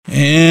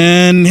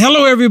And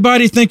hello,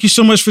 everybody. Thank you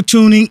so much for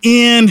tuning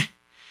in.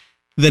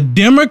 The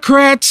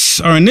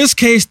Democrats, or in this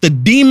case, the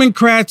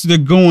Democrats, they're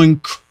going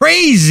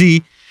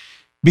crazy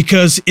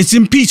because it's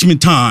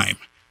impeachment time.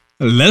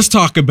 Let's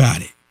talk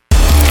about it.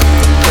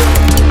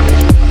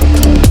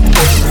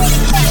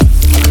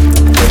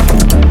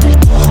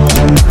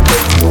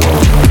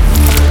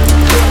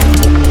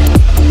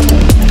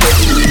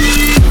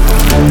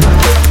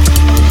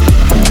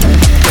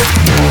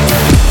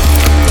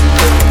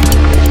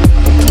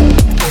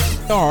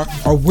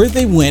 Or where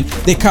they went,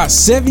 they caught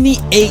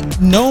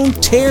 78 known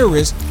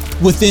terrorists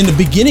within the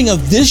beginning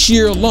of this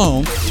year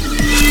alone.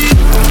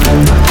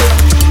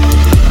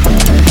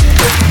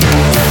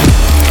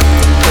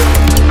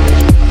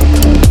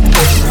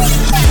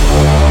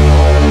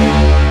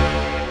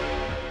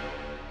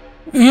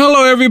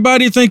 Hello,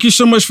 everybody. Thank you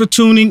so much for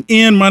tuning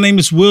in. My name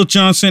is Will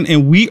Johnson,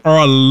 and we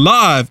are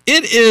live.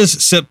 It is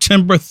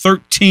September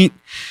 13th.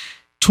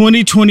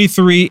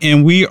 2023,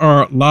 and we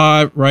are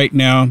live right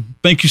now.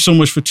 Thank you so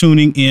much for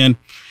tuning in.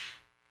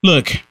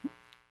 Look,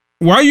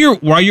 while you're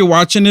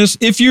watching this,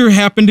 if you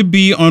happen to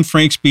be on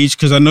Frank's Speech,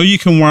 because I know you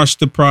can watch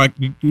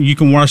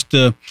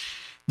the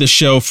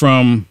show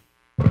from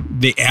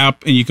the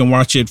app, and you can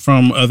watch it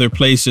from other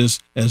places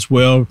as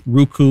well,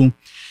 Roku.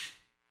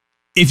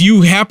 If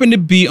you happen to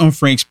be on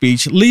Frank's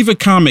Speech, leave a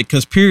comment,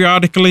 because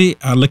periodically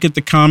I look at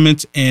the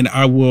comments and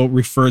I will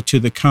refer to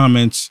the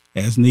comments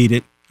as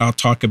needed. I'll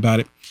talk about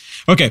it.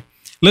 Okay,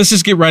 let's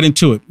just get right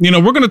into it. We're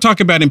going to talk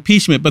about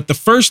impeachment, but the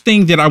first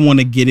thing that I want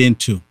to get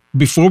into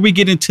before we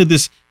get into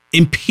this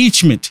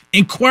impeachment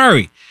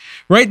inquiry,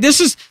 right?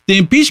 This is the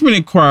impeachment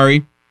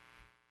inquiry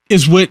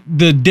is what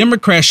the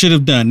Democrats should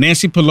have done.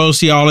 Nancy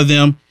Pelosi, all of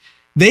them.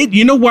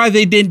 You know why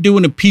they didn't do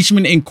an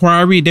impeachment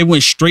inquiry? They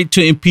went straight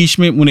to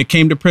impeachment when it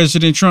came to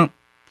President Trump.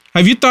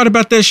 Have you thought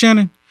about that,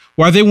 Shannon?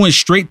 Why they went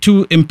straight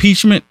to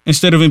impeachment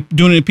instead of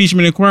doing an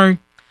impeachment inquiry?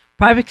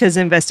 Probably because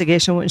the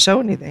investigation wouldn't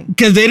show anything.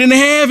 Because they didn't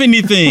have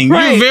anything.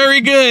 Right.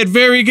 Very good.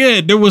 Very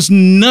good. There was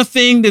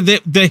nothing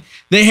that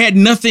they had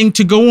nothing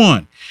to go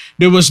on.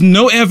 There was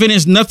no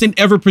evidence. Nothing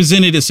ever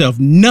presented itself.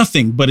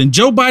 Nothing. But in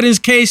Joe Biden's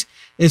case,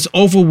 it's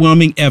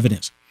overwhelming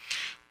evidence.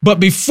 But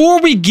before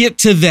we get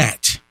to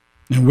that,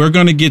 and we're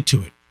going to get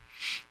to it.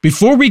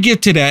 Before we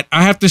get to that,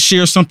 I have to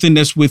share something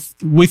that's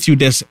with you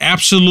that's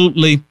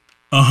absolutely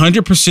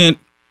 100%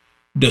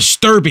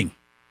 disturbing.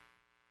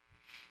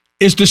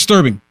 It's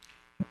disturbing.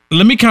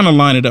 Let me kind of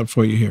line it up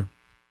for you here.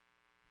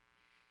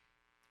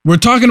 We're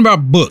talking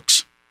about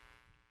books,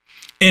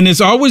 and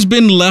it's always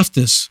been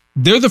leftists.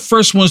 They're the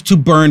first ones to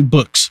burn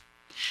books.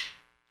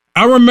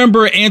 I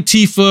remember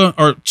Trans-Tifa,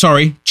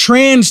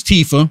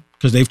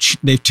 because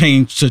they've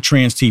changed to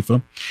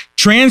Trans-Tifa.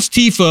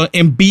 Trans-Tifa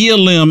and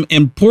BLM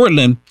in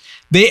Portland,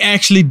 they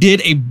actually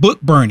did a book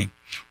burning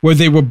where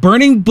they were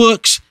burning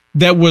books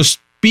that were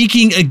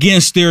speaking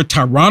against their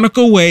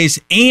tyrannical ways,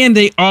 and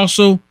they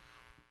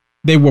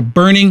were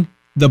burning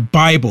the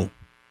Bible.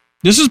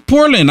 This is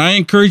Portland. I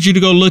encourage you to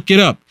go look it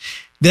up.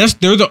 They're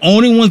the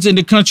only ones in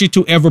the country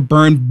to ever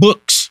burn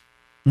books,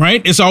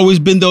 right? It's always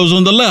been those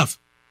on the left.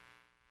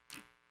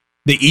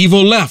 The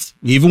evil left.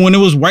 Even when it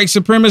was white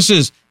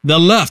supremacists, the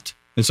left.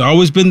 It's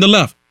always been the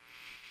left.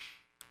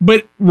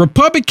 But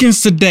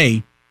Republicans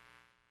today,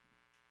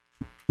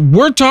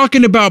 we're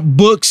talking about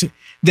books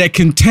that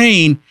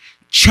contain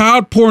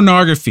child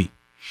pornography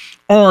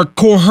or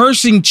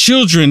coercing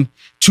children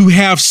to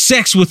have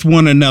sex with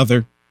one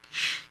another,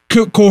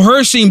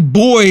 coercing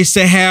boys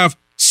to have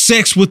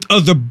sex with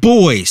other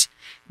boys.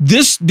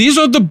 These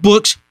are the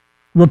books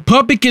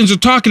Republicans are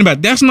talking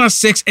about. That's not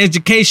sex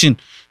education,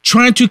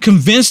 trying to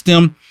convince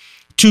them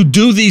to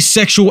do these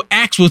sexual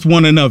acts with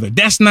one another.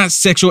 That's not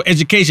sexual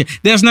education.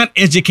 That's not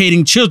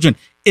educating children.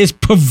 It's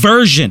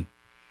perversion.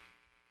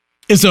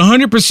 It's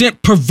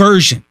 100%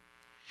 perversion.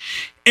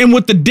 And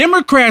what the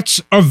Democrats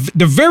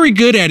they're very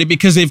good at it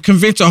because they've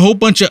convinced a whole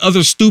bunch of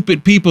other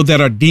stupid people that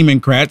are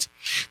Democrats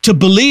to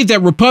believe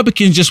that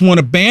Republicans just want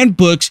to ban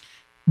books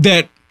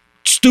that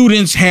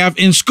students have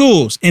in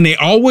schools. And they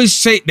always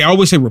say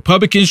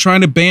Republicans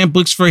trying to ban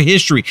books for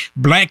history,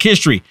 Black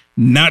history.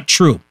 Not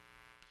true.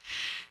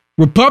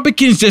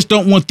 Republicans just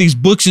don't want these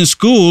books in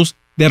schools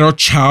that are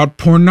child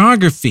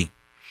pornography.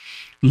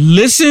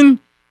 Listen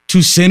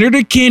to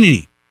Senator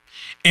Kennedy.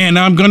 And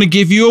I'm going to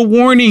give you a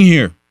warning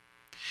here.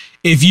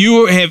 If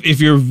you're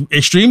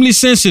extremely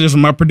sensitive,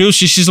 and my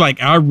producer, she's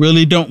like, I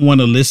really don't want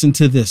to listen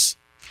to this.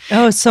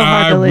 Oh, it's so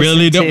hard to listen to. I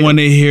really don't want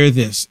to hear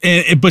this.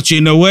 But you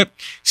know what?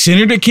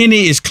 Senator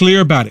Kennedy is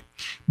clear about it.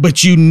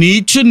 But you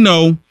need to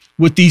know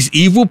what these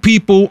evil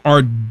people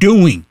are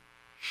doing.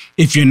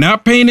 If you're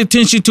not paying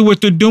attention to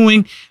what they're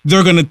doing,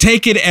 they're going to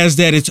take it as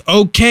that it's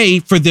okay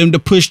for them to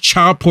push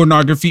child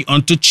pornography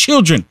onto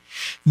children.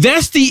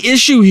 That's the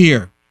issue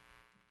here.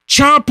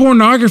 Child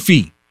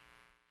pornography.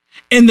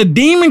 And the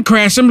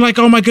Democrats, I'm like,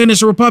 oh my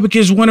goodness, the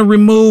Republicans want to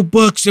remove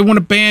books. They want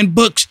to ban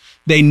books.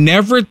 They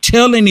never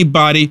tell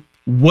anybody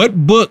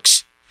what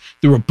books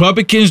the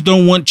Republicans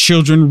don't want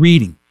children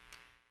reading.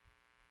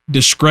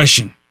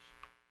 Discretion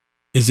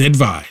is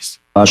advised.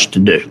 Us to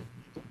do.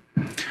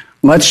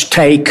 let's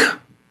take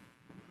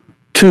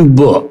two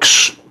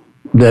books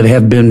that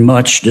have been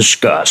much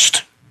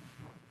discussed.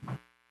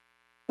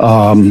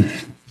 The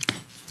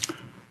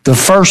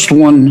first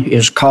one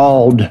is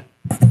called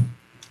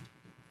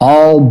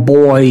All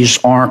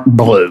Boys Aren't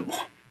Blue.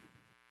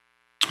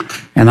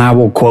 And I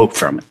will quote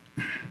from it.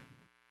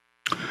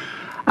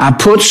 I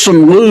put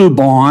some lube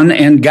on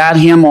and got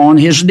him on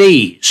his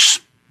knees.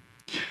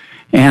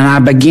 And I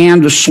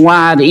began to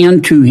slide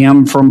into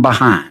him from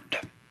behind.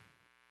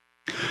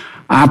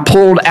 I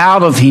pulled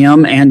out of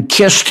him and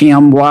kissed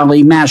him while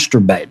he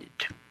masturbated.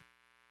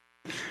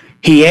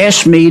 He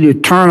asked me to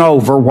turn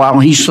over while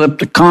he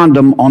slipped a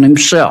condom on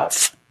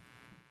himself.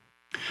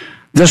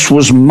 This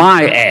was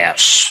my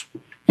ass,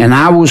 and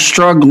I was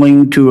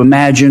struggling to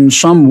imagine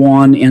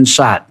someone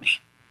inside me.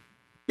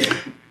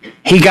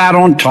 He got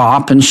on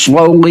top and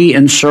slowly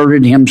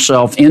inserted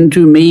himself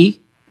into me.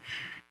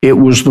 It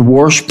was the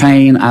worst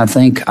pain I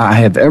think I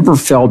have ever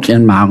felt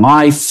in my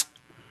life.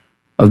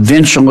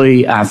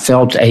 Eventually, I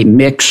felt a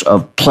mix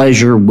of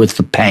pleasure with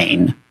the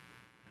pain.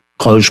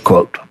 Close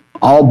quote.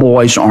 All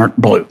Boys Aren't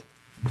Blue.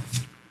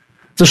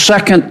 The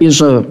second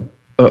is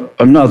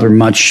another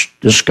much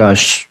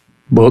discussed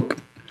book.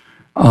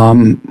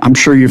 I'm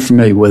sure you're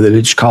familiar with it.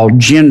 It's called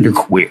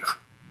Genderqueer.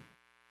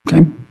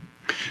 Okay?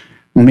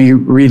 Let me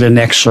read an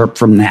excerpt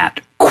from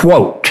that.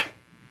 Quote,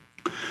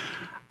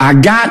 I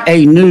got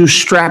a new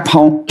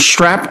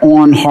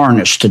strap-on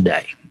harness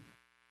today.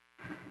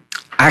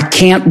 I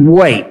can't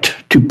wait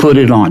to put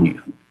it on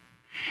you.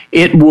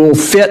 It will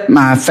fit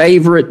my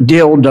favorite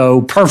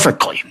dildo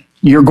perfectly.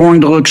 You're going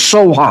to look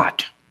so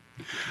hot.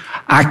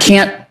 I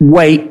can't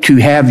wait to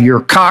have your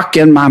cock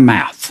in my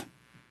mouth.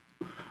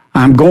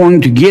 I'm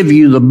going to give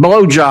you the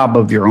blowjob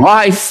of your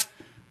life.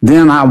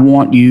 Then I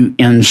want you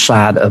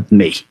inside of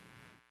me.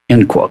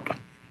 End quote.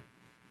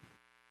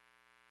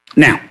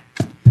 Now,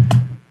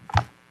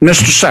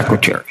 Mr.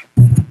 Secretary,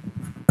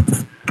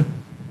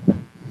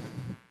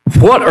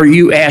 what are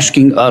you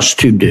asking us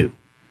to do?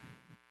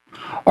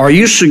 Are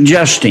you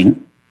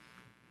suggesting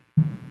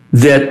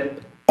that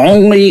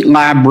only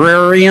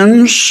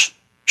librarians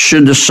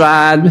should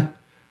decide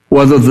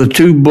whether the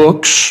two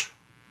books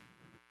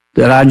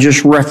that I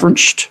just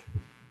referenced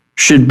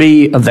should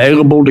be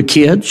available to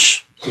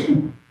kids?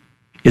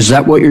 Is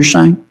that what you're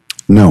saying?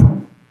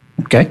 No.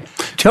 Okay.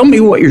 Tell me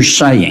what you're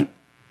saying.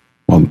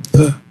 Well,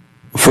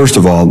 first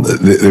of all,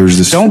 there's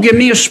this... Don't give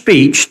me a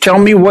speech. Tell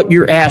me what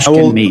you're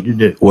asking me to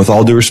do. With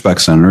all due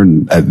respect, Senator,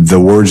 the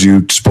words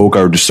you spoke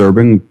are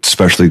disturbing,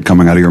 especially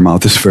coming out of your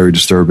mouth is very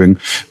disturbing.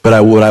 But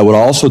I would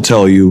also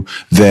tell you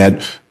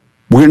that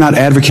we're not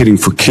advocating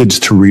for kids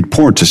to read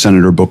porn, to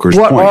Senator Booker's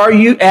point. What are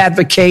you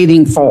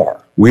advocating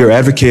for? We are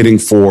advocating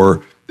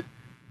for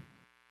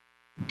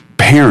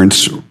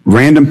parents,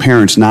 random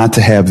parents, not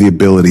to have the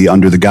ability,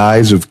 under the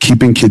guise of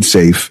keeping kids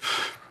safe,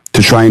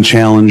 to try and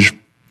challenge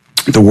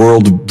the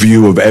world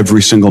view of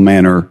every single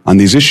manner on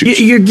these issues.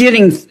 You're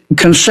getting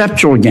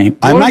conceptual game.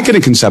 I'm not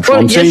getting conceptual.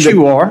 I'm saying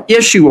you are.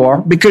 Yes, you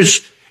are.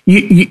 Because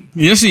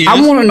yes, he is. I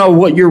want to know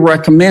what you're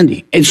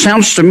recommending. It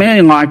sounds to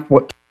me like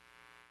what.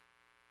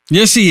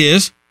 Yes, he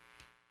is.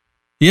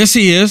 Yes,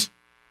 he is.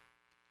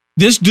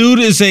 This dude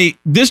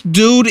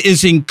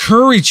is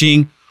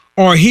encouraging,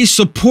 or he's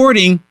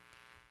supporting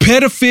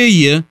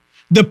pedophilia,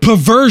 the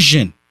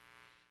perversion.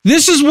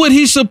 This is what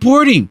he's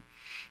supporting.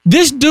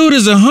 This dude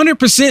is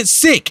 100%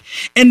 sick.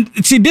 And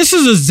see, this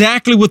is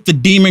exactly what the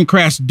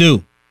Democrats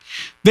do.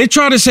 They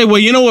try to say, well,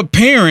 you know what,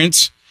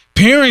 parents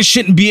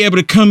shouldn't be able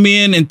to come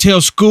in and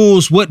tell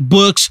schools what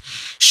books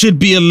should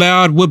be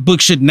allowed, what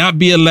books should not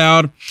be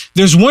allowed.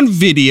 There's one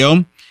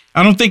video,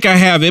 I don't think I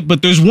have it,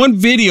 but there's one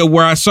video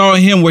where I saw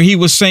him where he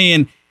was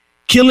saying,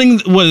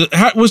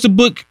 what's the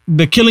book?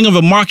 The Killing of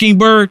a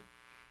Mockingbird?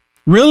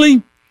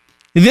 Really?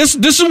 This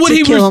is what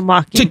he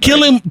was to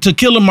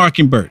kill a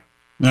mockingbird.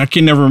 I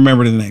can never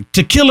remember the name.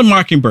 To Kill a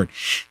Mockingbird.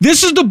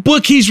 This is the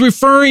book he's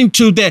referring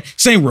to, that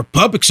saying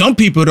some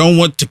people don't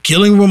want To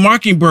Killing a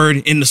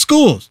Mockingbird in the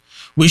schools.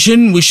 We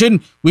shouldn't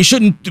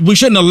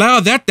allow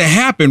that to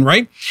happen,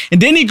 right?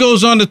 And then he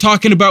goes on to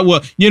talking about,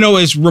 well, you know,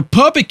 as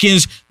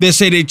Republicans that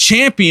say they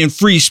champion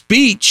free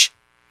speech,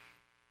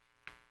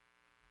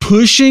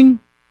 pushing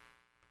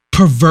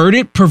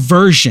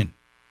perversion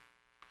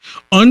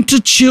unto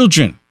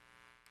children.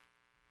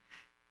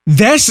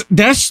 That's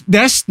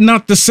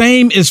not the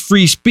same as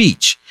free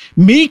speech.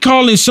 Me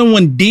calling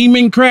someone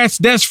Democrats,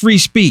 that's free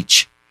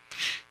speech.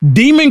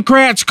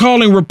 Democrats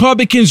calling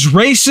Republicans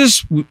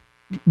racist,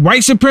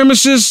 white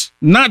supremacists,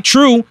 not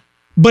true,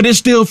 but it's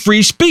still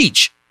free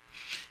speech.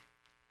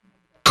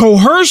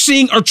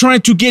 Coercing or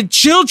trying to get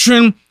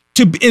children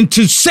to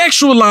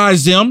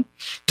sexualize them,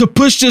 to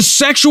push this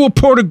sexual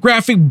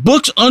pornographic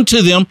books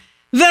onto them,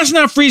 that's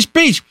not free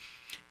speech.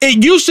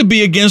 It used to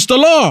be against the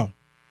law.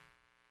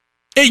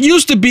 It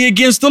used to be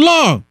against the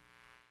law.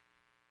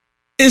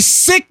 It's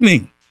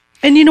sickening.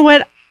 And you know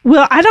what?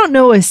 Well, I don't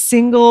know a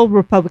single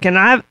Republican.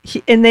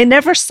 And they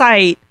never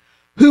cite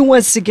who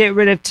wants to get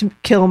rid of To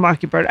Kill a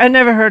Mockingbird. I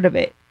never heard of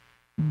it.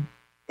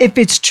 If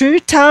it's true,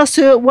 tell us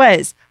who it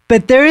was.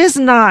 But there is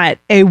not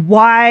a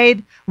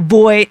wide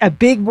voice, a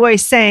big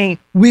voice saying,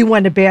 we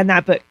want to ban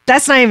that book.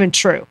 That's not even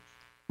true,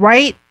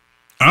 right?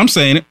 I'm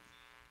saying it.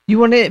 You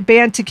want it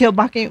banned To Kill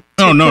Mockingbird?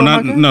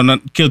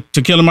 Not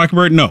To Kill a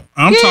Mockingbird. No,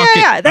 I'm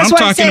talking. Yeah, that's I'm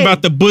what I'm talking saying.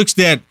 about the books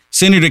that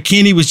Senator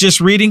Kennedy was just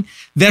reading.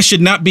 That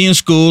should not be in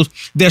schools.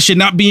 That should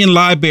not be in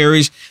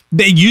libraries.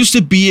 They used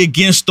to be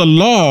against the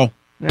law,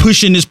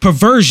 pushing this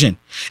perversion.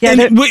 Yeah,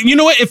 and you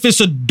know what? If it's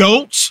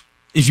adults,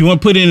 if you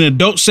want to put it in an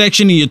adult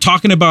section and you're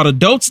talking about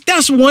adults,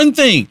 that's one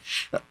thing.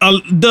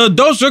 The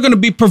adults are going to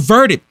be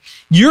perverted.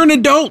 You're an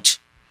adult,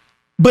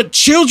 but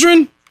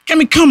children. I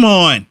mean, come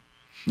on.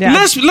 Yeah.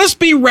 Let's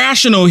be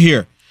rational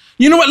here.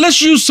 You know what?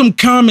 Let's use some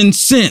common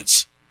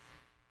sense.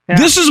 Yeah.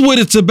 This is what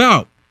it's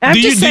about. Do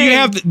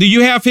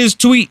you have his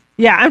tweet?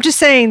 Yeah, I'm just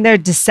saying they're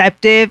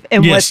deceptive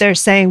in what Yes. they're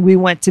saying we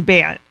want to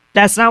ban.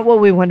 That's not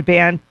what we want to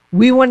ban.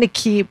 We want to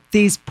keep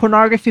these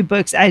pornography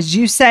books, as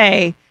you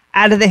say,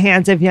 out of the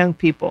hands of young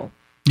people.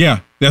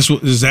 Yeah, that's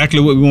exactly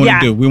what we want to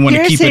do. We want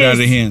to Here's keep it out of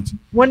their hands.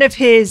 One of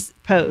his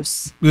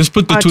posts. Let's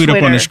put the on tweet up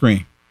on Twitter. the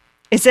screen.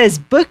 It says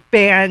book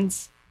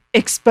bans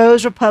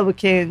expose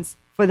Republicans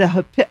for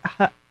the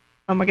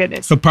oh my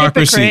goodness,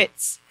 Hypocrisy.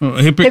 hypocrites.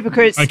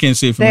 Hypocrites. I can't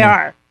see it from They here.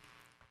 are.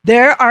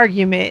 Their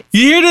arguments.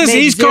 You hear this? make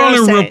He's zero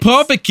calling sense.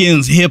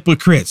 Republicans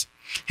hypocrites.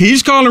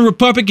 He's calling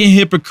Republican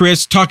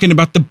hypocrites talking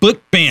about the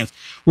book bans.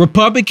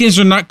 Republicans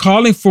are not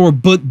calling for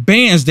book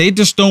bans. They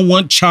just don't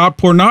want child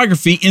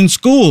pornography in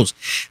schools.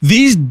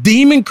 These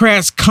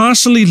Democrats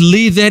constantly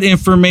leave that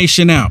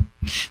information out.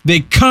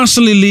 They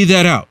constantly leave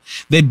that out.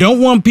 They don't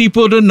want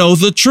people to know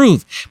the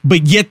truth,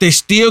 but yet they're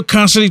still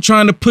constantly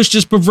trying to push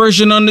this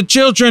perversion on the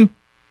children.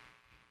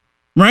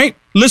 Right?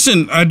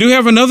 Listen, I do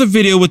have another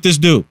video with this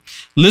dude.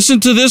 Listen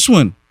to this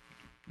one.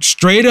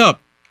 Straight up.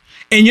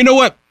 And you know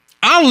what?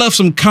 I left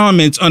some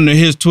comments under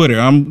his Twitter.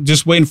 I'm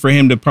just waiting for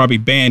him to probably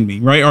ban me,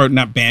 right? Or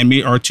not ban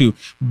me, or to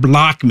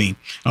block me.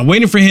 I'm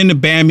waiting for him to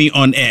ban me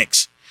on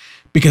X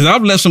because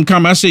I've left some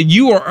comments. I said,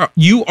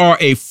 you are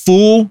a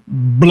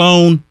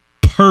full-blown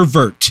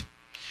pervert.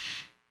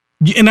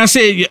 And I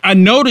said, I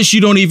noticed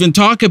you don't even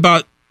talk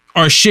about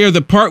or share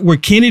the part where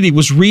Kennedy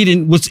was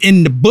reading what's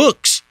in the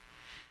books.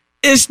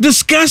 It's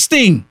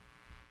disgusting.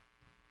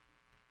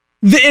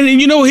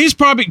 And you know,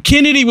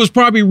 Kennedy was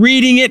probably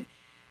reading it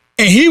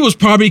and he was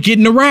probably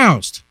getting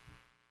aroused.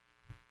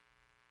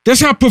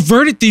 That's how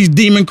perverted these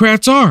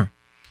Democrats are.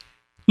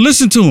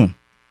 Listen to him.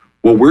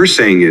 What we're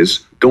saying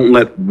is don't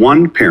let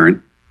one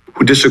parent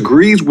who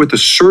disagrees with a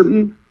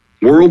certain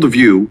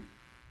worldview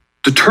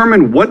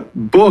determine what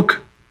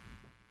book,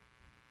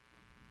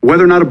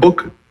 whether or not a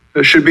book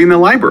should be in the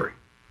library.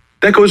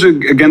 That goes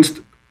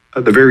against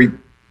the very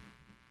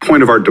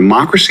point of our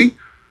democracy,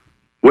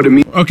 what it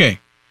means. Okay.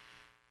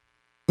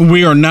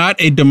 We are not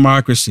a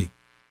democracy.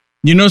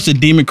 You notice the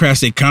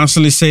Democrats, they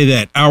constantly say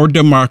that our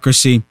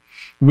democracy,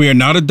 we are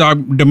not a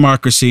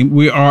democracy.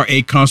 We are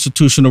a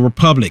constitutional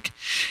republic.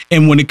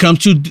 And when it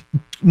comes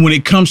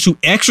to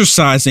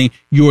exercising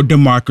your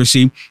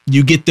democracy,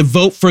 you get to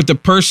vote for the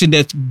person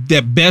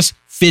that best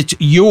fits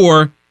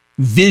your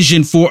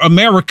vision for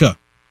America,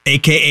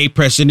 aka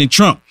President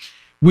Trump.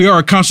 We are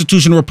a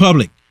constitutional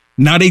republic,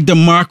 not a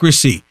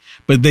democracy.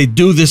 But they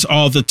do this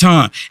all the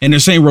time. And they're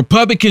saying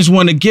Republicans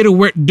want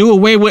to do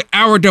away with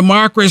our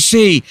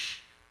democracy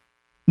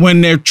when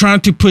they're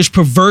trying to push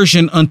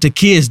perversion onto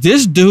kids.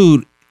 This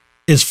dude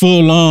is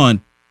full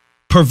on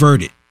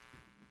perverted.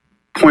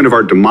 Point of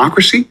our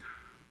democracy,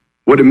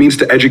 what it means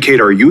to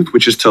educate our youth,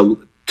 which is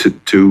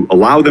to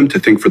allow them to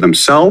think for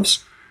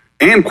themselves.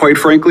 And quite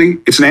frankly,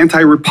 it's an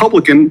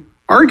anti-Republican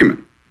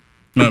argument.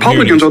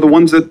 Republicans are the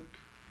ones that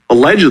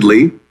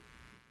allegedly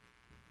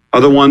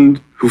are the ones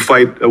who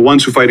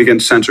fight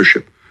against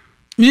censorship.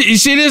 You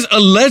see this?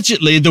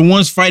 Allegedly, the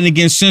ones fighting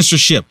against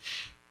censorship.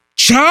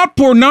 Child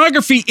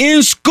pornography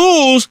in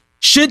schools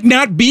should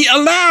not be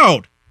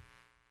allowed.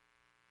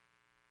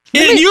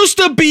 It used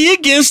to be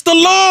against the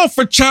law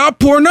for child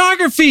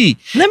pornography.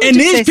 And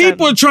these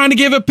people are trying to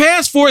give a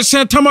pass for it,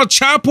 saying, talking about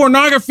child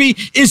pornography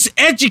is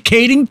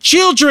educating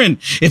children.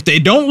 If they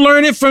don't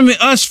learn it from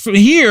us from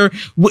here,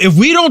 if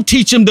we don't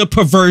teach them the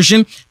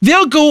perversion,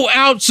 they'll go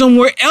out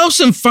somewhere else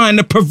and find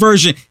the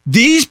perversion.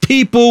 These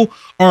people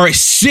are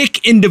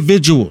sick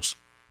individuals.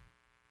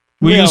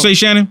 What are you going to say,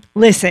 Shannon?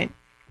 Listen,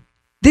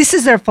 this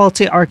is their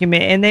faulty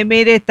argument. And they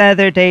made it the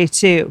other day,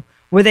 too,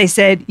 where they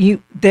said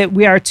that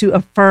we are to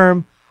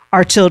affirm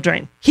our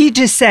children. He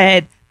just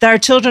said that our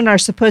children are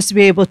supposed to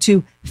be able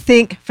to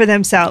think for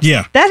themselves.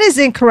 Yeah. That is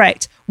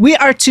incorrect. We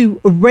are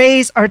to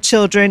raise our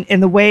children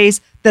in the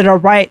ways that are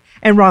right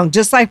and wrong.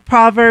 Just like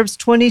Proverbs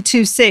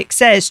 22:6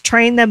 says,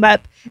 train them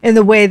up in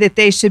the way that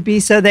they should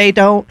be so they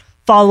don't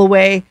fall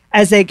away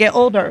as they get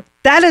older.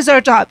 That is our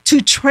job,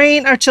 to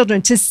train our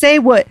children, to say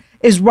what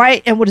is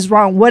right and what is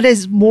wrong, what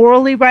is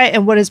morally right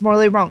and what is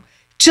morally wrong.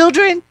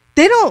 Children,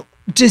 they don't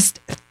just...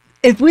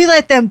 If we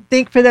let them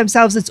think for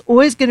themselves, it's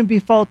always going to be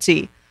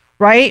faulty,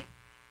 right?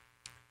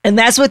 And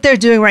that's what they're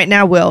doing right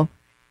now, Will.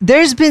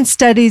 There's been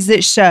studies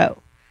that show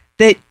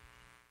that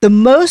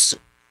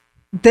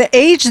the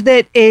age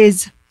that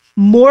is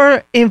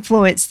more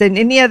influence than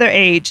any other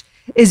age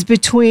is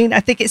between, I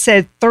think it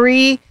said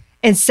 3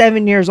 and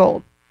 7 years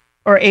old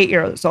or 8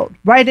 years old,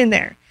 right in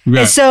there.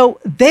 Right. And so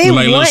they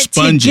Like little want to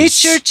sponges.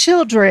 get your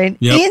children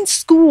Yep. in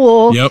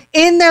school, Yep.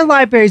 in their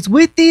libraries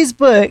with these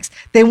books.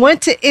 They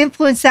want to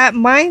influence that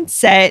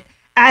mindset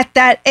at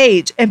that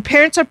age. And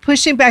parents are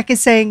pushing back and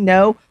saying,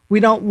 no,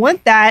 we don't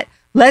want that.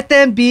 Let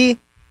them be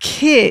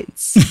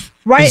kids,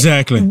 right?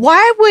 Exactly.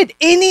 Why would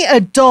any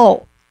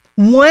adult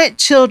want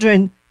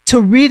children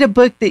to read a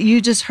book that you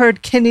just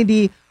heard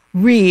Kennedy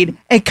read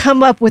and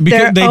come up with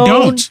Because they their own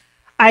don't.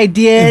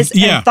 ideas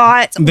Yeah, and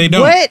thoughts? they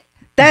don't. What?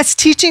 That's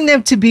teaching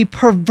them to be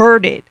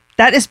perverted.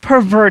 That is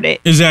perverted.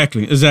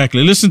 Exactly.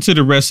 Listen to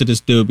the rest of this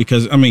dude,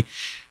 because I mean,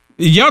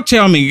 y'all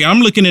tell me.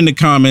 I'm looking in the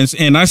comments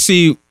and I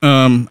see.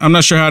 I'm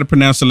not sure how to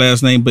pronounce the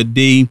last name, but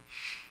D.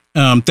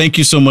 Thank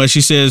you so much.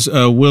 He says,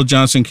 Will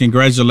Johnson,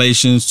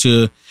 congratulations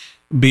to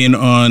being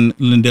on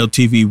Lindell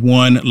TV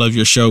 1. Love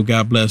your show.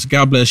 God bless.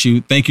 God bless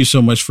you. Thank you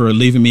so much for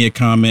leaving me a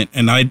comment.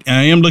 And I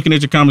am looking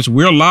at your comments.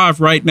 We're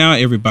live right now,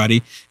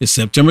 everybody. It's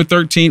September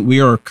 13th.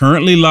 We are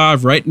currently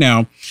live right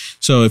now.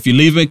 So if you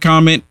leave a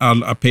comment,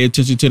 I'll pay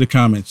attention to the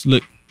comments.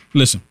 Look,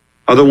 listen.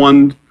 Are the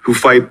ones who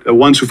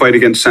fight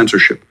against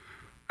censorship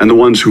and the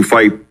ones who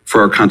fight for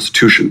our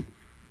Constitution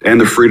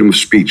and the freedom of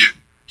speech.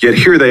 Yet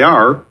here they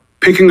are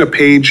picking a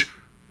page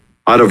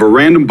out of a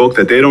random book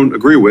that they don't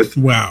agree with.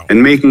 Wow.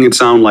 And making it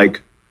sound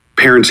like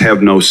parents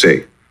have no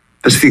say.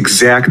 That's the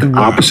exact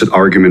opposite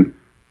argument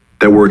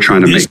that we're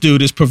trying to This make.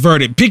 dude is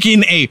perverted,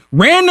 picking a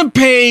random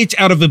page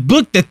out of a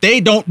book that they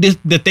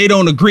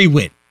don't agree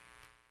with.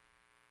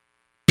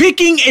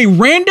 Picking a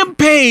random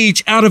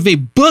page out of a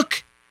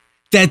book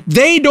that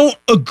they don't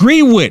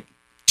agree with.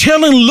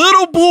 Telling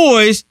little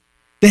boys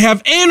to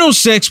have anal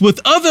sex with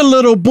other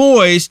little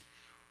boys.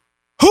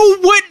 Who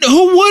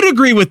would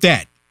agree with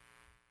that?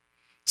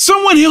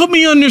 Someone help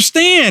me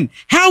understand.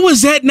 How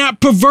is that not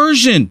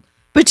perversion?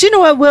 But you know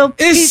what, Will?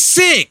 It's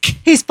sick.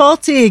 He's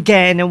faulty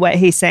again in what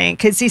he's saying,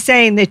 because he's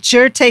saying that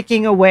you're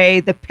taking away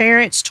the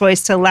parents'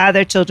 choice to allow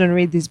their children to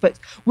read these books.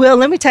 Will,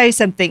 let me tell you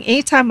something.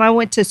 Anytime I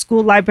went to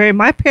school library,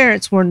 my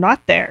parents were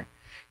not there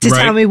to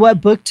tell me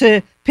what book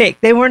to pick.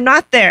 They were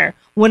not there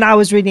when I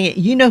was reading it.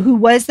 You know who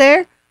was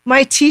there?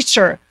 My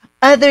teacher,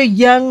 other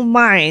young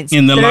minds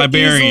In the that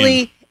librarian. are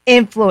easily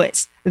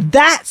influenced.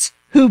 That's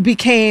who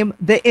became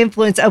the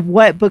influence of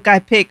what book I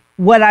picked,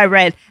 what I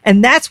read.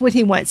 And that's what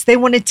he wants. They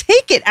want to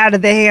take it out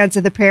of the hands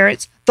of the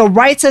parents, the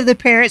rights of the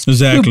parents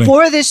Exactly. who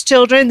bore this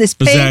children, this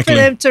pain Exactly. for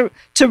them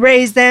to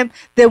raise them,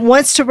 that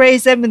wants to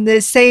raise them in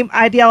the same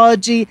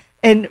ideology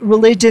and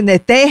religion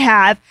that they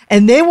have,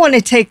 and they want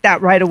to take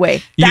that right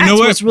away. That's You know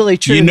what? what's really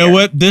true. You know here.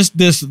 what? This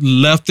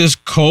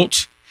leftist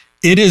cult,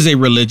 it is a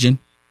religion.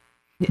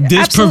 This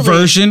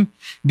Absolutely.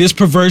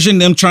 perversion,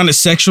 them trying to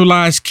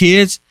sexualize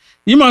kids.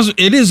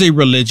 It is a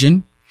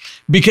religion,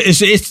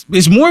 because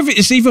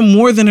it's even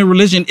more than a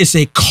religion. It's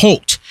a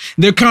cult.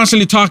 They're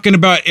constantly talking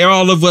about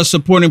all of us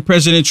supporting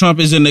President Trump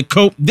is in a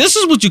cult. This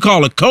is what you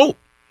call a cult.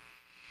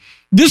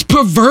 This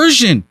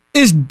perversion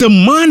is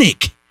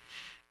demonic.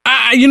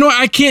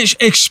 I can't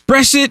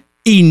express it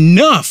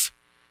enough.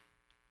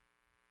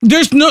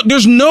 There's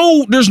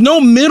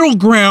no middle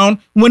ground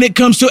when it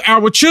comes to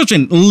our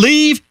children.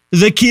 Leave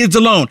the kids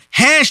alone.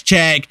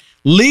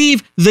 #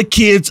 leave the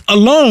kids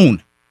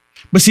alone.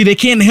 But see, they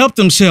can't help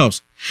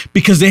themselves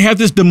because they have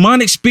this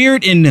demonic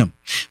spirit in them.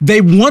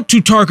 They want to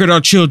target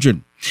our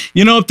children,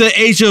 up to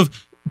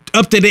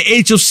the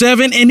age of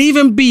 7 and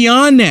even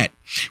beyond that.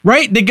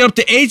 Right? They get up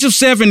to the age of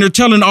 7. They're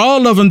telling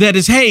all of them that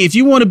is, hey, if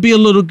you want to be a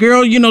little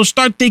girl,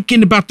 start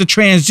thinking about the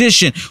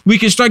transition. We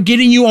can start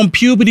getting you on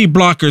puberty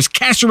blockers,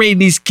 castrating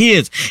these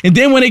kids. And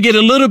then when they get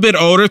a little bit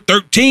older,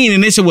 13,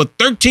 and they say, well,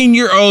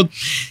 13-year-old,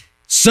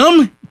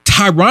 some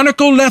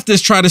tyrannical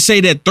leftists try to say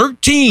that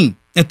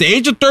at the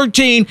age of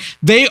 13,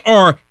 they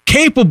are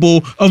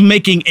capable of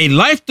making a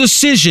life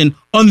decision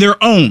on their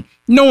own,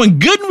 knowing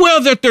good and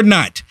well that they're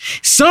not.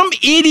 Some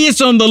idiots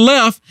on the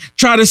left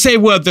try to say,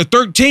 well, they're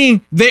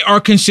 13, they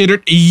are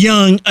considered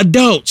young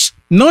adults.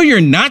 No,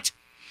 you're not.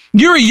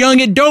 You're a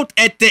young adult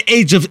at the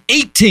age of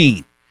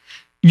 18.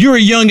 You're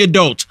a young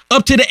adult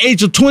up to the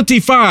age of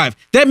 25.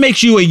 That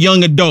makes you a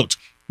young adult.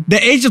 The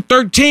age of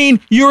 13,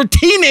 you're a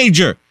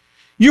teenager.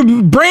 Your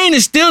brain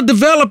is still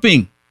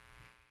developing.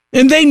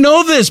 And they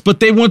know this,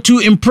 but they want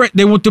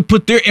to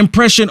put their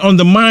impression on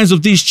the minds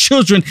of these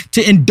children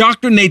to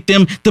indoctrinate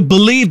them to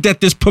believe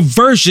that this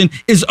perversion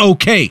is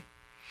okay.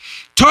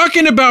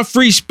 Talking about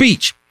free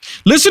speech.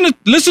 Listen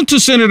to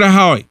Senator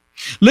Howie.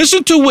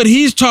 Listen to what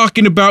he's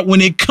talking about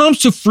when it comes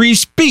to free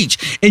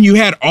speech. And you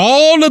had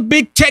all the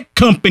big tech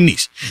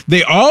companies.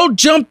 They all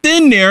jumped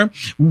in there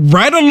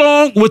right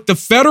along with the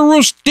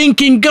federal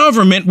stinking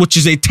government, which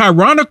is a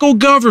tyrannical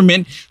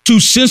government,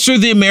 to censor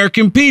the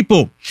American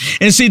people.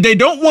 And see, they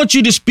don't want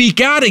you to speak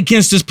out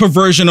against this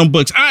perversion on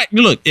books.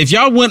 Look, if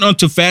y'all went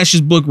onto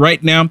Fascist Book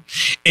right now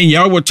and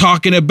y'all were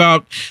talking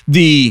about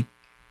the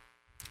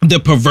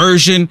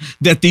perversion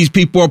that these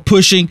people are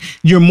pushing,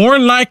 you're more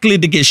likely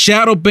to get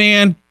shadow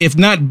banned, if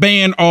not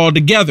banned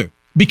altogether.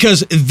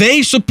 because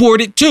they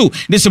support it too.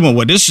 They said,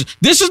 well, this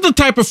is the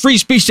type of free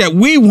speech that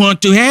we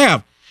want to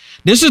have.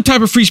 This is the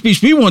type of free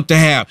speech we want to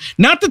have.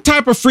 Not the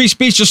type of free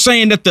speech of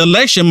saying that the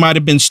election might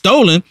have been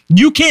stolen.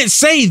 You can't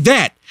say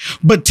that.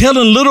 But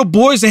telling little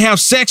boys to have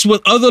sex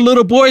with other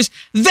little boys,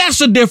 that's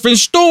a different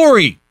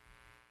story.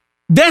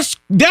 That's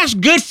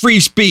good free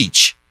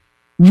speech.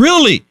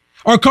 Really.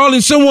 Or calling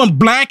someone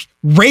black,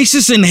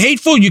 racist, and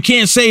hateful, you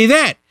can't say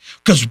that.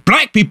 Because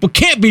black people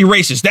can't be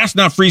racist. That's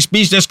not free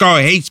speech. That's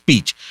called hate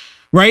speech.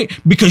 Right?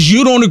 Because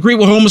you don't agree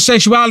with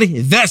homosexuality,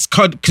 that's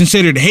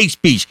considered hate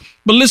speech.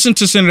 But listen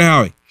to Senator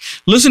Howey.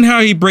 Listen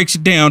how he breaks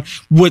it down,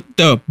 what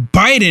the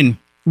Biden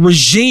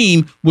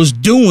regime was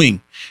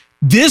doing.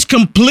 This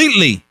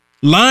completely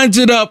lines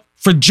it up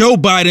for Joe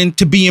Biden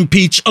to be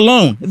impeached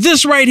alone.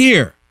 This right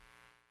here.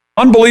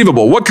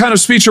 Unbelievable. What kind of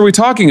speech are we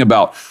talking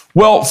about?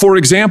 Well, for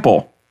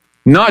example,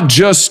 not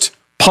just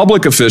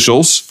public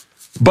officials,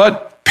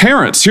 but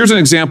parents. Here's an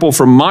example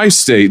from my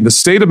state, the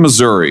state of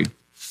Missouri.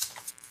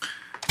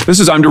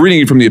 I'm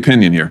reading from the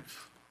opinion here.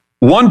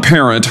 One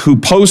parent who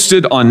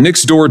posted on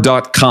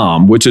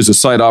nextdoor.com, which is a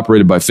site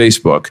operated by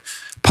Facebook,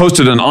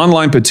 posted an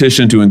online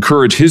petition to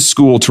encourage his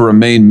school to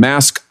remain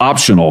mask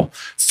optional,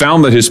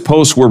 found that his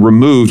posts were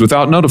removed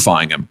without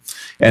notifying him,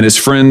 and his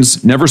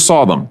friends never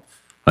saw them.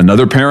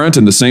 Another parent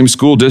in the same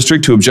school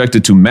district who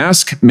objected to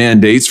mask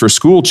mandates for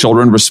school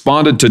children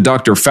responded to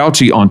Dr.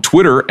 Fauci on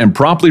Twitter and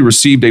promptly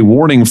received a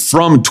warning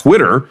from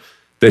Twitter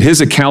that his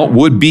account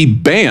would be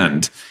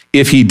banned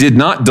if he did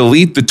not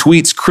delete the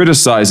tweets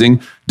criticizing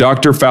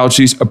Dr.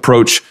 Fauci's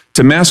approach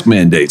to mask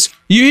mandates.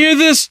 You hear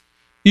this?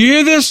 You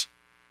hear this?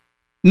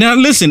 Now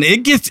listen,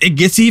 it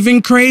gets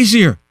even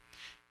crazier,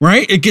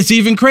 right? It gets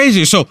even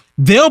crazier. So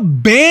they'll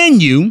ban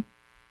you,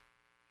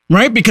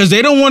 right? Because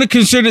they don't want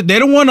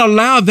to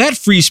allow that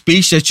free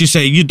speech that you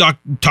say, you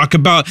talk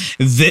about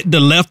the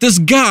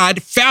leftist god,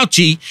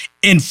 Fauci,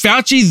 and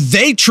Fauci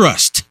they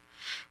trust.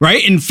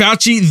 Right? And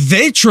Fauci,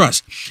 they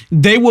trust.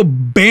 They will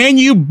ban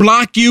you,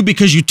 block you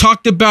because you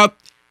talked about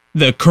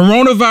the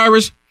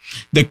coronavirus,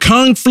 the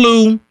Kung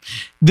flu,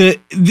 the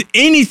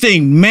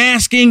anything,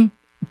 masking,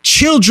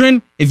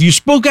 children. If you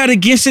spoke out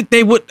against it,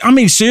 they would. I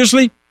mean,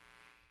 seriously?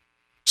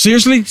 See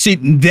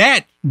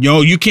that,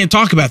 you can't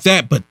talk about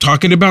that. But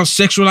talking about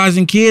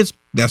sexualizing kids,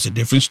 that's a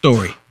different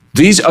story.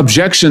 These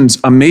objections,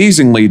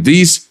 amazingly,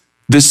 this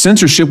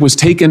censorship was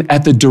taken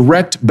at the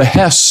direct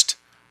behest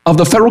of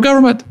the federal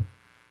government.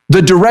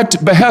 The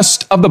direct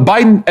behest of the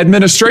Biden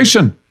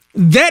administration.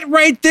 That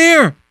right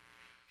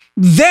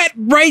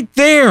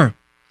there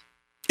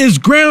is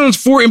grounds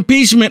for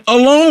impeachment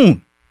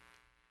alone.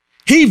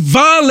 He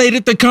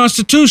violated the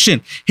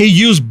Constitution. He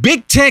used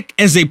big tech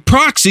as a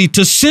proxy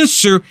to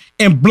censor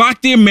and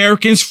block the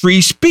Americans'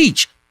 free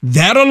speech.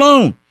 That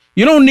alone.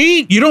 You don't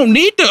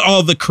need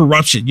all the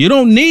corruption. You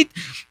don't need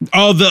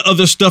all the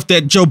other stuff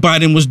that Joe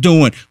Biden was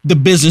doing, the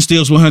business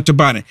deals with Hunter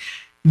Biden.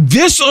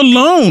 This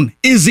alone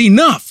is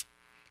enough.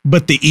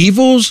 But the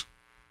evils,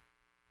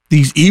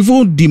 these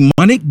evil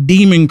demonic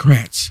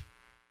democrats,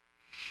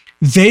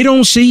 they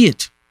don't see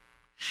it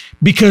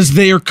because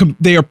they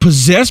are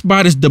possessed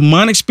by this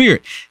demonic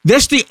spirit.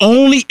 That's the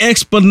only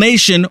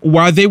explanation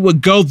why they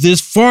would go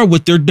this far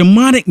with their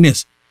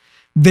demonicness.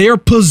 They are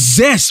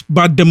possessed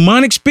by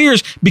demonic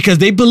spirits because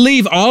they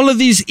believe all of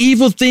these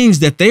evil things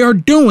that they are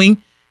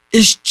doing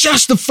is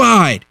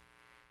justified.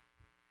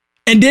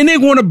 And then they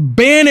want to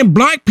ban and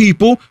block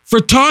people for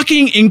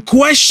talking and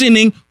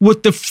questioning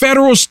what the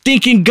federal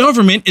stinking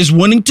government is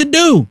wanting to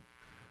do.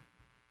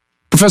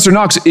 Professor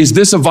Knox, is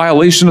this a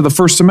violation of the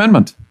First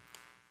Amendment?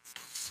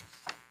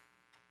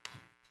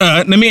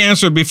 Let me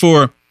answer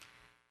before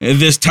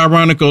this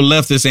tyrannical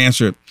leftist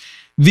answer.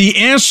 The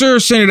answer,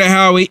 Senator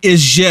Howey,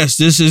 is yes.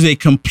 This is a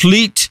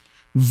complete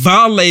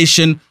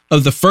violation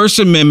of the First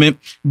Amendment.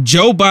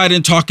 Joe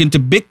Biden talking to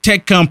big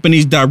tech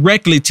companies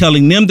directly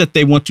telling them that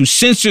they want to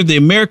censor the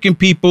American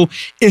people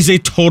is a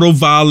total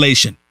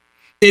violation.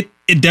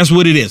 That's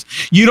what it is.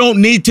 You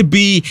don't need to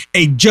be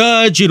a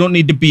judge. You don't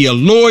need to be a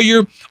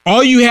lawyer.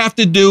 All you have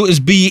to do is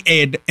be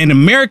an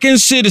American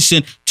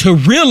citizen to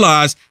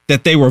realize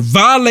that they were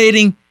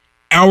violating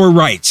our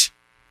rights.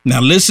 Now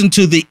listen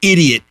to the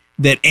idiot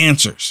that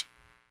answers.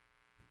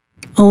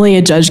 Only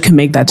a judge can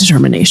make that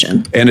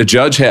determination. And a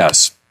judge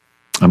has.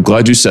 I'm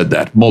glad you said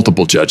that.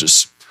 Multiple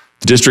judges.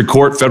 The district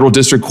court, federal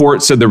district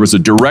court, said there was a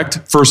direct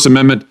First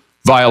Amendment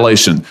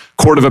violation.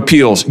 Court of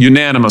Appeals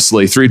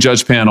unanimously,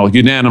 3-judge panel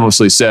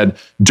unanimously said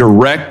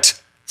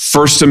direct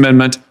First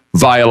Amendment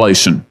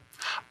violation.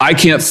 I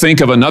can't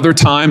think of another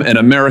time in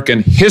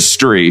American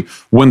history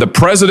when the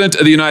President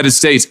of the United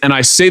States, and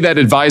I say that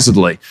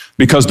advisedly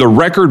because the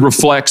record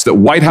reflects that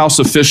White House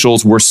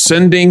officials were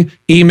sending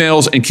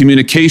emails and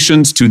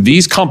communications to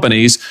these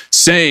companies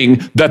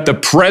saying that the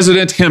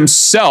president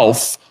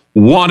himself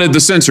wanted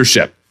the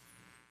censorship.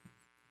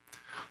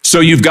 So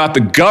you've got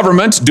the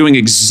government doing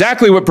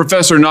exactly what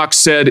Professor Knox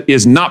said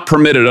is not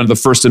permitted under the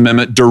First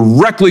Amendment,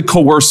 directly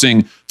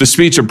coercing the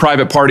speech of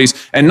private parties,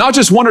 and not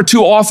just one or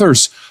two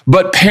authors,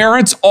 but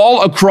parents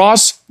all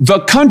across the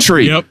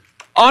country. Yep.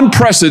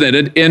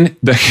 Unprecedented in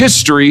the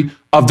history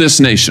of this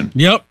nation.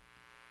 Yep.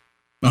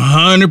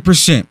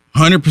 100%.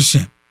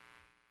 100%.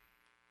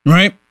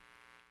 Right?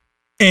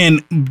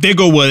 And they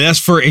go, well, that's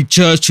for a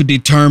judge to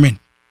determine.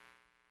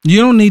 You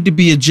don't need to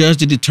be a judge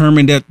to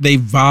determine that they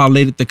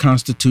violated the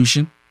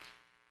Constitution.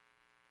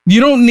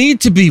 You don't need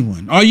to be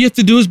one. All you have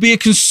to do is be a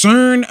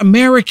concerned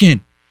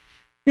American.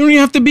 You don't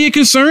even have to be a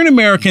concerned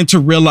American to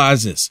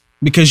realize this.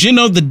 Because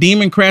the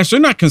Democrats, they're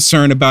not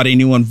concerned about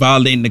anyone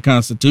violating the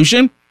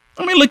Constitution.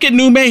 I mean, look at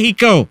New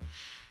Mexico,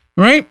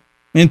 right?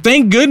 And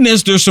thank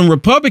goodness there's some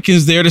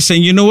Republicans there to say,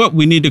 you know what,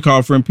 we need to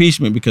call for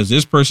impeachment because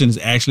this person is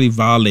actually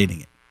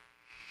violating it.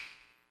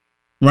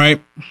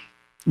 Right?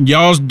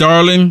 Y'all's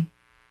darling,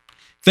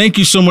 thank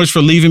you so much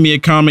for leaving me a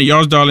comment.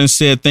 Y'all's darling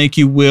said, thank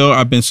you, Will.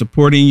 I've been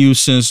supporting you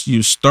since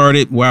you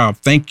started. Wow.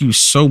 Thank you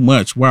so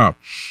much. Wow.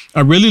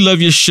 I really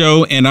love your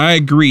show. And I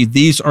agree.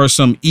 These are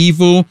some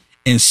evil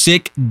and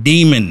sick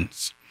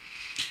demons,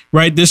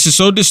 right? This is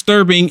so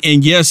disturbing.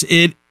 And yes,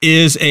 it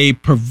is a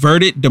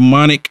perverted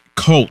demonic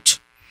cult.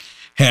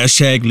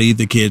 Hashtag leave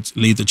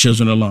the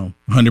children alone.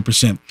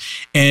 100%.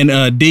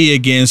 And D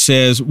again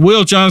says,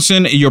 Will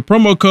Johnson, your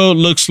promo code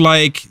looks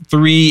like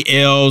 3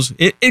 L's.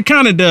 It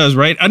kind of does,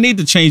 right? I need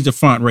to change the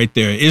font right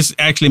there. It's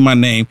actually my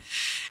name.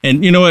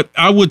 And you know what?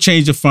 I would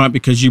change the font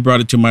because you brought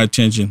it to my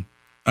attention.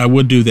 I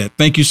would do that.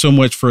 Thank you so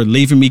much for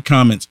leaving me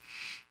comments.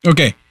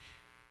 Okay.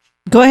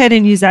 Go ahead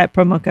and use that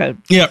promo code.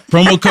 Yeah,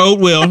 promo code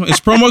Will. It's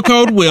promo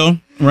code Will,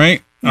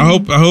 right? I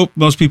hope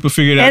most people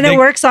figured it out. And it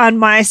works on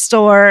my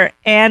store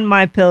and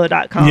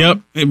mypillow.com.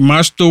 Yep,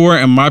 my store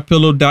and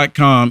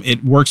mypillow.com.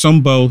 It works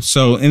on both.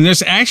 So, and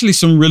there's actually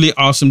some really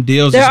awesome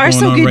deals. There are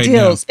some good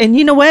deals. And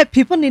you know what?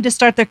 People need to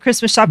start their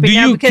Christmas shopping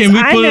now because can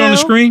we put it on the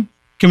screen?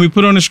 Can we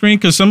put it on the screen?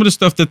 Because some of the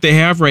stuff that they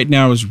have right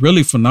now is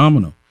really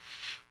phenomenal.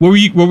 What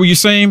were you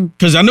saying?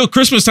 Because I know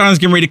Christmas time is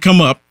getting ready to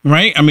come up,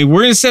 right? I mean,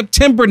 we're in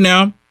September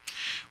now.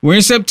 We're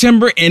in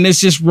September and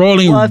it's just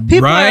rolling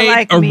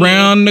right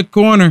around the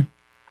corner.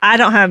 I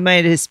don't have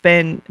money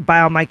to buy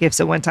all my gifts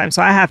at one time,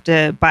 so I have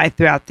to buy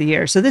throughout the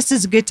year. So this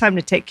is a good time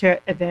to take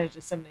advantage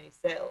of some of these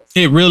sales.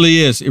 It really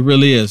is. It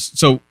really is.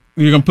 So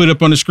you're going to put it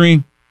up on the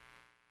screen?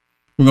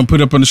 We're going to put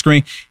it up on the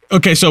screen.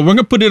 Okay, so we're going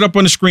to put it up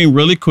on the screen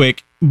really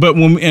quick,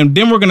 and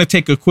then we're going to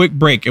take a quick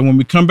break. And when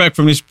we come back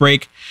from this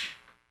break,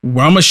 I'm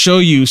going to show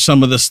you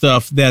some of the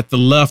stuff that the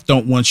left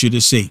don't want you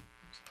to see.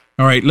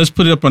 All right, let's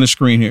put it up on the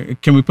screen here.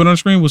 Can we put it on the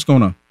screen? What's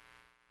going on?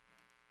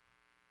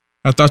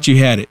 I thought you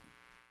had it.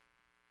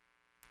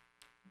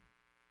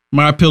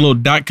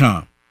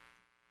 mypillow.com.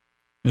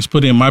 Let's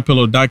put in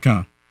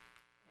mypillow.com.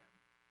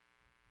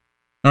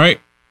 All right.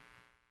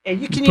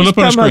 And you can use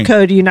promo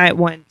code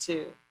Unite1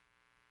 too.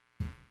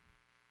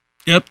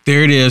 Yep,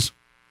 there it is.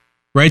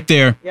 Right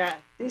there. Yeah.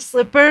 These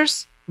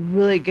slippers,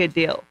 really good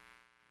deal.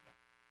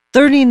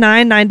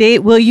 $39.98.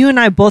 Will, you and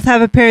I both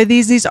have a pair of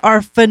these. These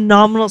are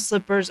phenomenal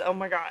slippers. Oh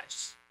my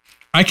gosh.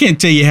 I can't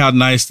tell you how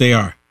nice they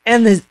are.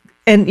 And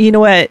you know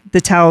what?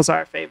 The towels are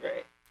our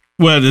favorite.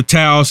 Well, the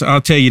towels,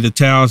 I'll tell you the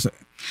towels.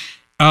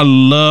 I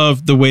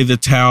love the way the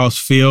towels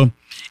feel.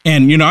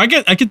 And, I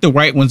get the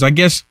white ones, I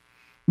guess,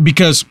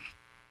 because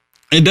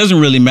it doesn't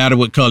really matter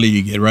what color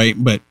you get, right?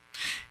 But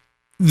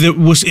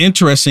what's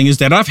interesting is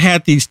that I've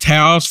had these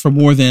towels for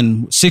more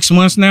than 6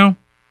 months now.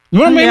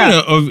 Maybe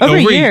over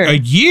a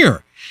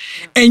year.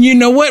 And you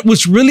know what?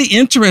 What's really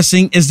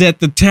interesting is that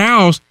the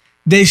towels,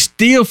 they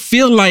still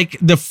feel like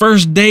the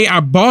first day I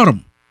bought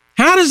them.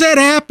 How does that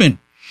happen?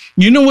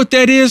 You know what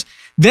that is?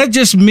 That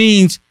just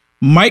means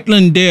Mike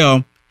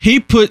Lindell,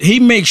 he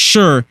makes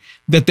sure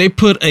that they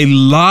put a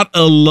lot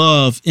of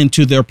love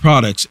into their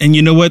products. And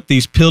you know what?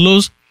 These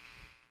pillows,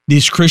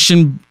 these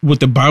Christian with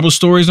the Bible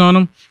stories on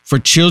them for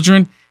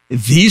children,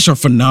 these are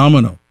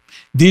phenomenal.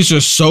 These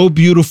are so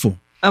beautiful.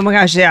 Oh my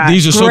gosh, yeah.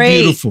 These are so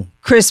beautiful.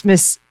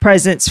 Christmas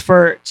presents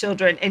for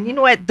children. And you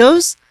know what?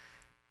 Those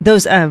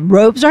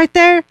robes right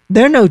there,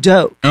 they're no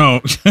joke.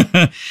 Oh,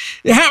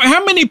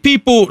 how many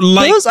people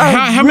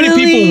how many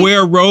people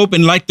wear a robe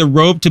and like the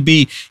robe to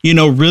be,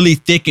 really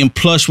thick and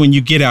plush when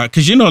you get out?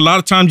 Because, a lot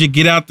of times you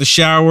get out the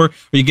shower or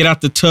you get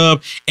out the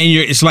tub and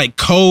it's like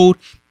cold,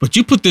 but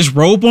you put this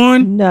robe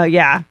on. No,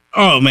 yeah.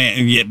 Oh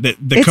man, yeah,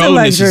 the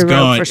coldness is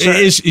gone. For sure.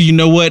 It's, you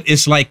know what?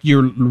 It's like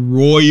your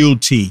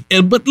royalty.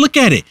 But look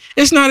at it.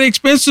 It's not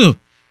expensive.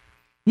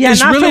 Yeah,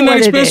 it's really not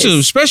expensive,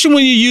 especially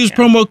when you use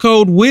promo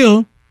code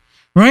Will.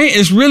 Right?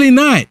 It's really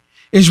not.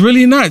 It's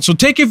really not. So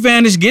take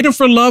advantage. Get them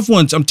for loved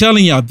ones. I'm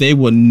telling y'all, they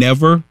will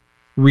never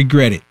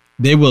regret it.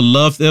 They will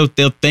love. They'll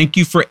thank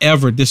you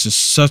forever. This is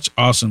such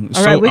awesome.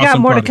 All right, we got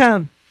more to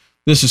come.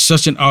 This is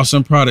such an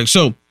awesome product.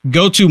 So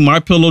go to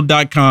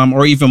mypillow.com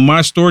or even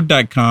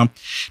mystore.com.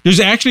 There's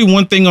actually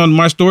one thing on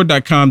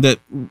mystore.com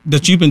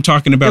that you've been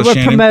talking about, we're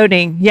Shannon.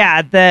 promoting.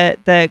 Yeah,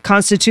 the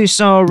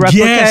constitutional replicas.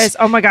 Yes.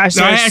 Oh my gosh,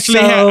 I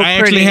actually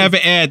have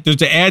an ad.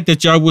 There's an ad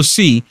that y'all will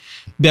see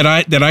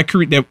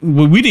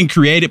we didn't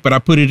create it, but I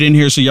put it in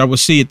here so y'all will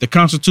see it. The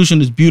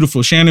Constitution is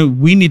beautiful. Shannon,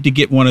 we need to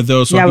get one of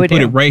those so I can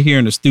put it right here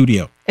in the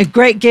studio. A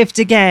great gift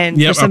again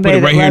for somebody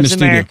that loves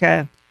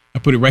America. I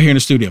put it right here in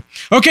the studio.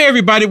 Okay,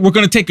 everybody, we're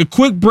going to take a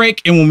quick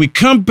break. And when we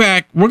come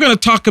back, we're going to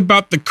talk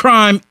about the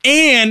crime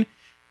and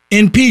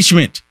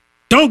impeachment.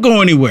 Don't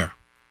go anywhere.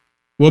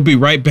 We'll be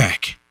right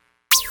back.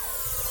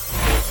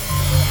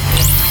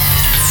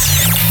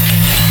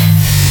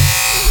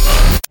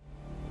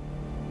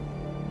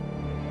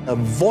 A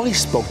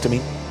voice spoke to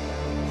me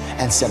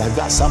and said, I've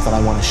got something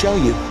I want to show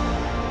you.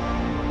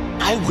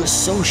 I was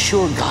so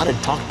sure God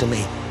had talked to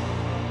me.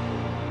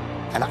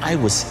 And I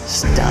was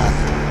stunned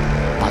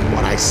by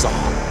what I saw.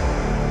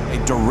 A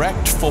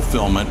direct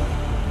fulfillment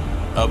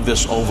of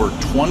this over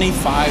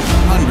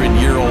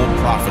 2,500-year-old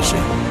prophecy.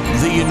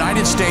 The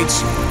United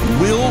States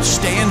will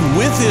stand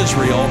with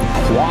Israel.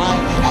 Why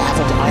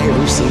haven't I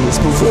ever seen this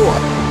before?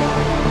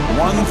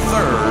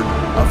 1/3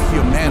 of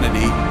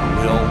humanity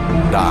will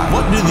die.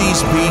 What do these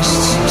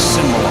beasts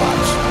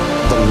symbolize?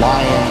 The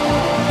lion,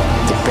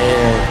 the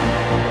bear,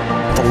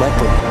 the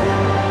leopard.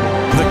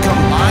 The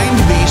combined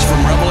beast from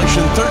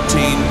Revelation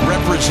 13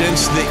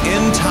 represents the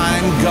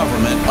end-time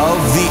government of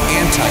the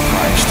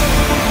Antichrist.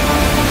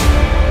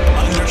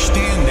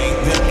 Understanding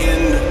the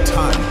end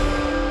time.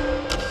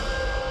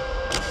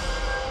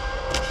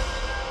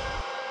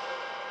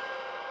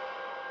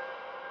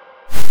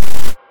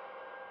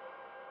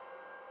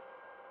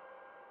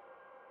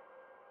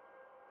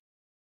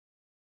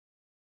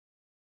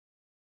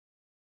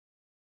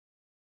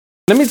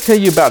 Let me tell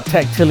you about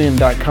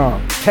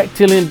Tactilian.com.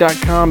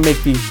 Tactilian.com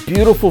make these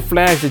beautiful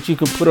flags that you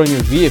can put on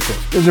your vehicles.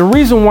 And the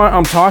reason why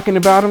I'm talking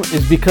about them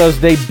is because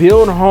they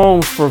build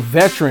homes for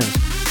veterans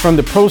from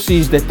the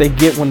proceeds that they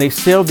get when they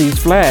sell these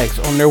flags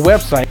on their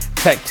website,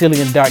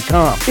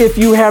 Tactilian.com. If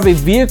you have a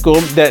vehicle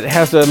that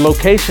has a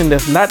location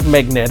that's not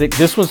magnetic,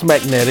 this one's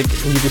magnetic,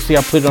 and you can see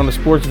I put it on a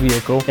sports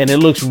vehicle, and it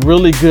looks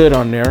really good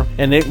on there,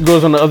 and it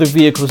goes on the other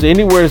vehicles.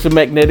 Anywhere there's a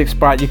magnetic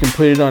spot, you can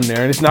put it on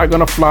there, and it's not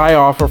gonna fly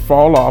off or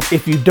fall off.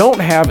 If you don't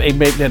have a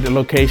magnetic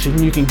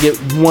location, you can get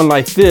one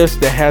like this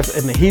that has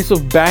an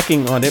adhesive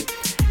backing on it,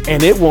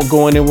 and it won't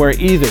go anywhere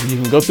either. You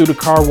can go through the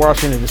car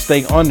wash and it'll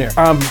stay on there.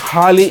 I'm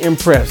highly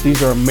impressed.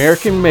 These are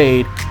American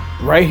made,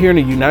 right here in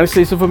the United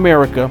States of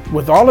America.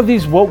 With all of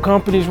these woke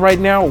companies right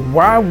now,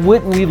 why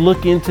wouldn't we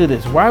look into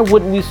this? Why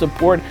wouldn't we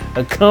support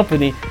a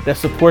company that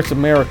supports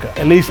America?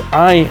 At least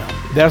I am.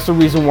 That's the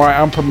reason why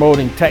I'm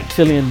promoting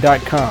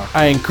Tactilian.com.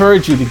 I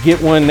encourage you to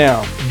get one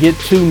now. Get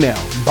two now.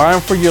 Buy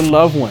them for your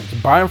loved ones.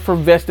 Buy them for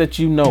vets that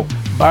you know.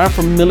 Buy them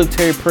from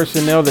military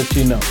personnel that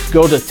you know.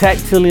 Go to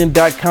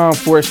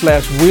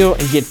Tactilian.com/Will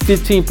and get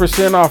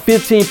 15% off.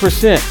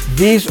 15%.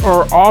 These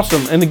are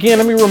awesome. And again,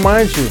 let me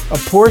remind you, a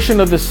portion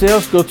of the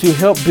sales go to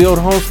help build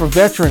homes for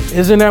veterans.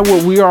 Isn't that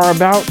what we are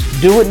about?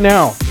 Do it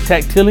now.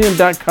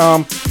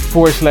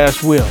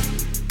 Tactilian.com/Will.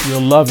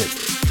 You'll love it.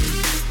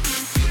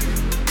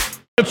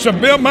 It's a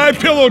My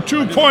Pillow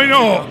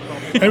 2.0.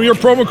 And your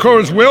promo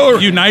code is Will or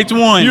Unite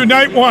One.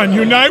 Unite One.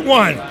 Unite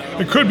One.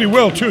 It could be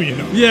Will too, you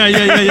know. Yeah.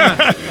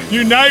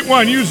 Unite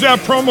One. Use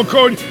that promo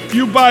code.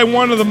 You buy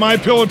one of the My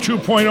Pillow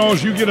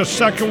 2.0s, you get a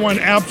second one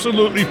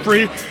absolutely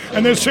free.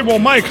 And they say, well,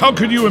 Mike, how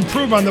could you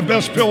improve on the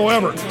best pillow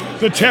ever?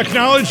 The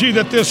technology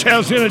that this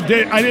has in it,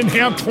 I didn't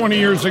have 20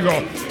 years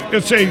ago.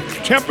 It's a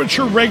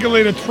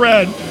temperature-regulated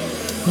thread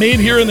made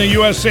here in the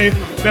USA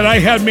that I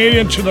had made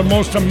into the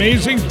most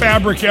amazing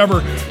fabric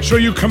ever. So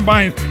you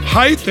combine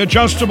height,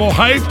 adjustable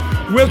height,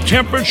 with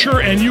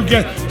temperature, and you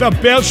get the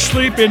best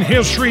sleep in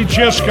history.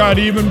 Just got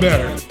even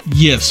better.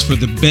 Yes, for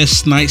the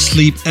best night's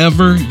sleep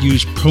ever,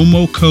 use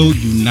promo code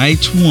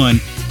UNITES1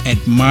 at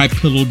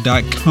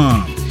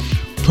mypillow.com.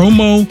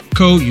 Promo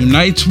code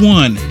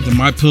UNITES1, the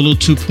MyPillow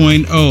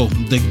 2.0,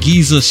 the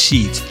Giza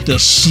sheets, the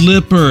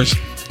slippers,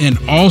 and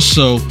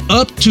also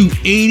up to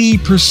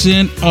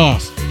 80%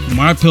 off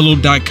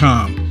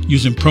mypillow.com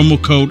using promo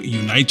code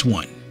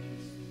UNITES1.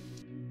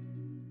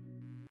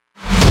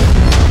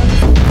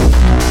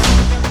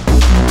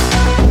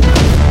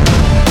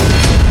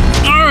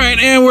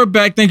 And we're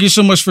back. Thank you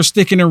so much for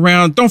sticking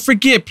around. Don't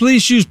forget,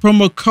 please use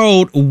promo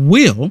code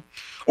WILL,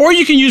 or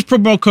you can use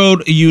promo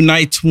code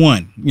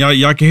UNITES1.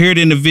 Y'all can hear it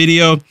in the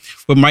video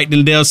with Mike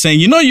Lindell saying,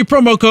 your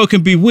promo code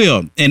can be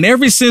WILL. And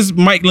ever since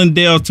Mike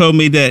Lindell told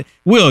me that,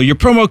 Will, your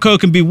promo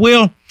code can be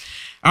WILL,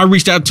 I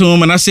reached out to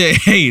him and I said,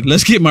 hey,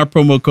 let's get my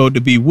promo code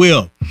to be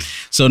WILL.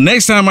 So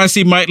next time I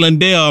see Mike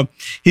Lindell,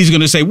 he's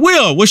going to say,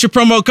 Will, what's your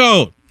promo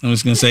code? I'm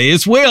just going to say,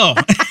 it's Will.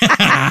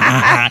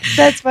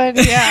 That's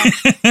funny, yeah.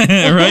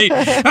 Right?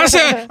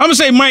 I'm going to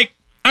say, Mike,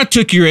 I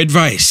took your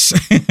advice.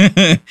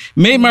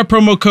 Made my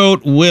promo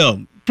code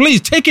WILL.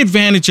 Please take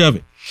advantage of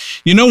it.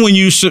 When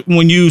you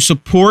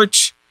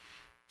support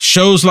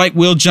shows like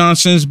Will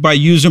Johnson's by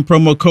using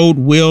promo code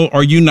WILL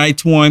or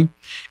UNITES1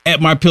 at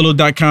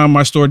mypillow.com,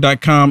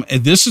 mystore.com.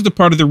 And this is the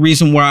part of the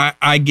reason why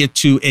I get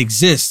to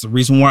exist, the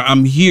reason why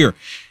I'm here.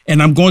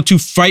 And I'm going to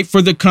fight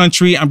for the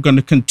country. I'm going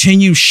to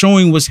continue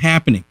showing what's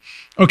happening.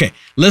 Okay,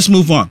 let's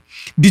move on.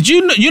 Did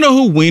you know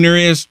who Weiner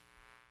is?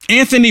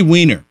 Anthony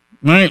Weiner,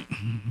 right?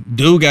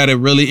 dude got a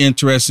really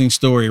interesting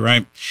story,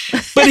 right?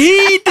 But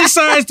he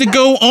decides to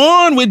go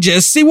on with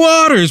Jesse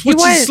Waters,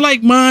 which is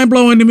like mind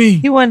blowing to me.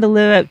 He wanted to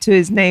live up to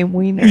his name,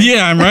 Wiener.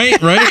 Yeah, I'm right.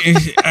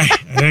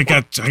 I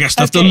got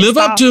stuff to live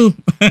up to.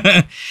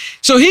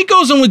 So he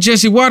goes on with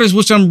Jesse Waters,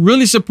 which I'm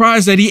really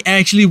surprised that he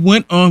actually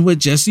went on with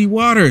Jesse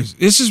Waters.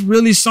 This is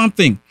really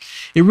something.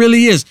 It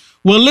really is.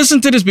 Well, listen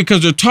to this,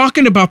 because they're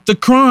talking about the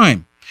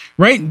crime,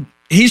 right?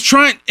 He's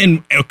trying,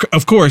 and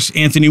of course,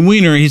 Anthony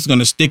Weiner, he's going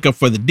to stick up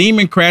for the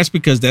Democrats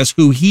because that's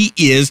who he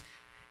is,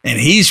 and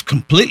he's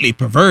completely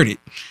perverted.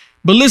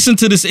 But listen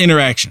to this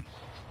interaction.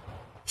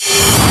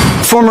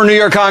 Former New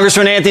York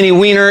Congressman Anthony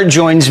Weiner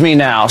joins me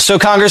now. So,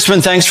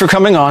 Congressman, thanks for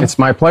coming on. It's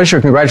my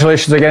pleasure.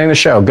 Congratulations on getting the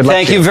show. Good luck.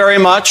 Thank you very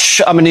much.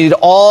 I'm going to need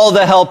all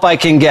the help I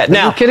can get.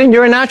 Now, you're kidding?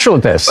 You're a natural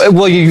at this.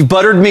 Well, you've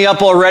buttered me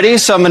up already,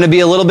 so I'm going to be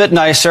a little bit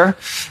nicer.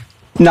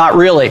 Not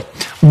really.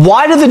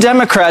 Why do the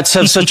Democrats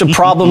have such a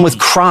problem with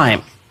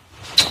crime?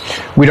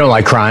 We don't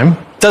like crime.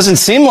 Doesn't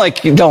seem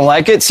like you don't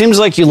like it. It seems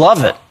like you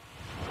love it.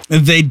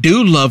 They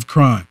do love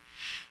crime.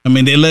 I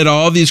mean, they let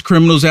all these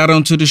criminals out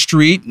onto the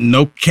street,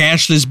 no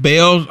cashless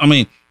bail. I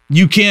mean,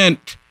 you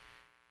can't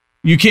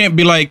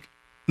be like,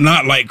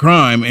 not like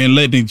crime and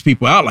let these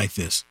people out like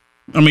this.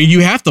 I mean,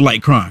 you have to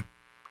like crime.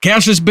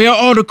 Cashless bail,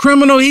 oh, the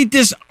criminal, he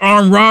did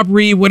armed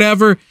robbery,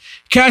 whatever.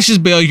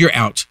 Cashless bail, you're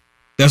out.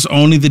 That's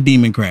only the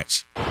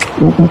Democrats.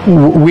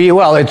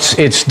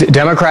 It's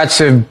Democrats.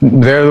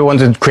 They're the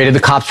ones that created the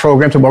cops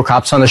program to more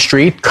cops on the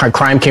street.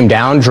 Crime came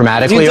down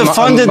dramatically. You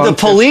defunded the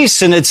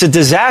police, and it's a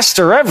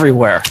disaster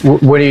everywhere.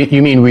 What do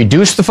you mean?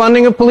 Reduce the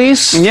funding of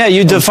police? Yeah,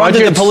 you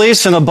defunded the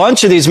police in a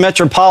bunch of these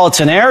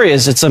metropolitan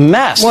areas. It's a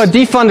mess. Well,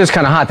 defund is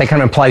kind of hot. That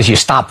kind of implies you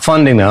stop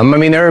funding them. I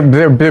mean, they're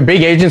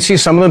big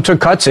agencies. Some of them took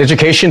cuts.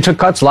 Education took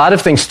cuts. A lot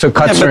of things took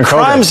cuts during COVID.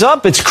 Crime's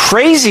up. It's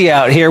crazy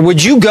out here.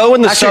 Would you go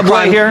in the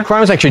subway here?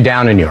 Crime's actually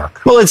down in New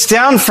York. Well, it's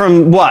down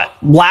from what?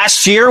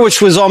 Last year,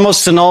 which was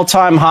almost an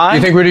all-time high.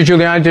 You think Rudy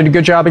Giuliani did a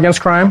good job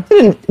against crime?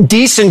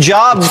 Decent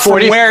job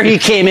from where he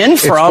came in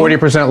from.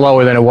 It's 40%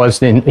 lower than it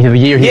was in the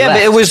year he left. Yeah,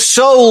 but it was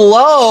so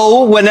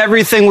low when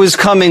everything was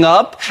coming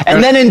up.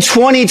 And then in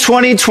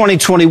 2020,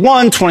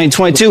 2021,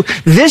 2022,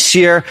 this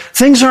year,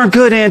 things aren't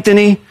good,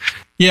 Anthony.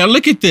 Yeah,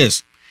 look at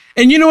this.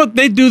 And you know what?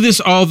 They do this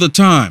all the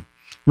time,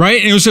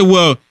 right? And you say,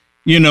 well,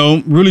 you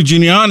know, Rudy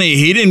Giuliani,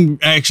 he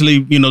didn't actually,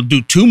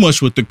 do too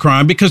much with the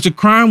crime because the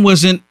crime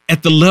wasn't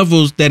at the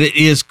levels that it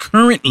is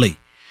currently,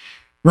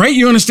 right?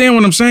 You understand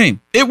what I'm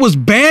saying? It was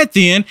bad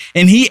then,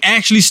 and he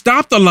actually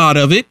stopped a lot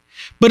of it,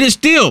 but it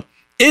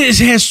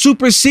has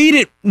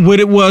superseded what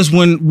it was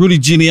when Rudy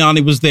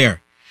Giuliani was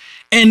there.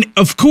 And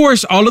of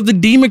course, all of the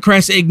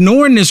Democrats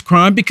ignoring this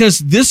crime because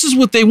this is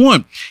what they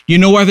want. You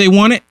know why they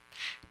want it?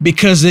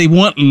 Because they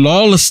want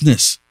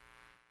lawlessness.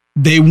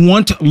 They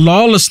want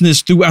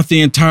lawlessness throughout the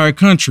entire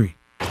country.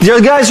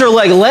 You guys are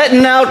like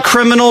letting out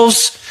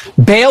criminals.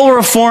 Bail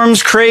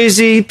reform's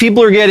crazy.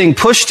 People are getting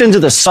pushed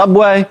into the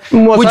subway.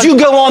 Would you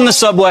go on the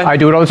subway? I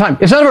do it all the time.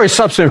 It's not a very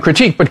substantive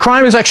critique, but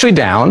crime is actually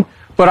down.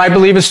 But I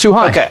believe it's too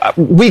high. Okay,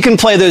 we can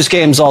play those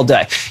games all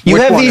day. You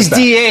have these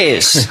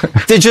DAs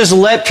that just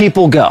let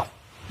people go.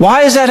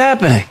 Why is that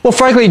happening? Well,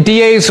 frankly,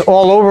 DAs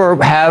all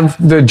over have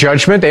the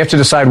judgment. They have to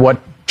decide what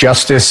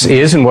justice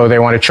is and whether they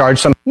want to charge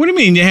someone. What do you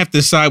mean you have to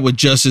decide what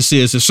justice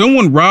is? If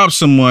someone robs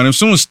someone, if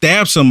someone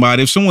stabs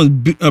somebody, if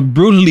someone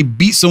brutally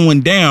beats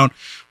someone down,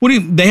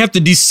 they have to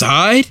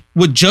decide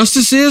what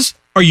justice is?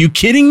 Are you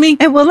kidding me?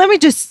 And well, let me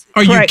just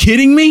you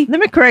kidding me? Let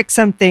me correct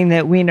something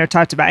that Weiner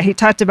talked about. He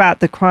talked about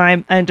the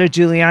crime under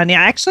Giuliani.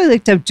 I actually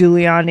looked up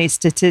Giuliani's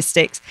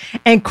statistics,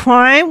 and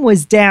crime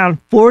was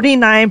down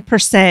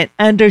 49%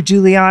 under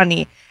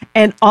Giuliani.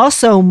 And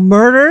also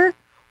murder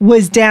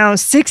was down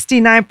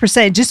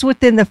 69% just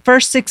within the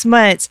first 6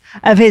 months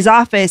of his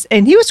office.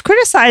 And he was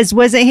criticized,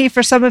 wasn't he,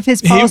 for some of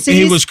his policies?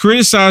 He was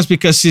criticized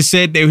because he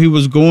said that he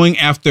was going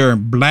after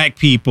black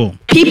people.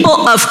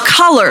 People of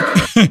color.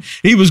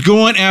 He was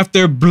going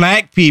after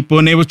black people,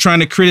 and they were trying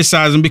to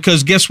criticize him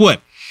because guess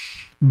what?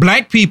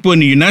 Black people in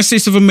the United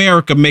States of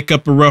America make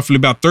up roughly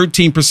about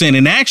 13%.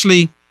 And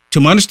actually,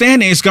 to my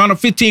understanding, it's gone up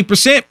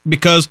 15%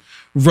 because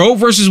Roe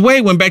versus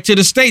Wade went back to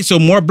the state, so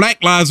more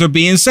black lives are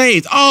being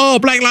saved. Oh,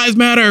 Black Lives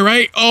Matter,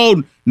 right?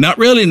 Oh, not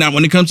really, not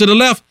when it comes to the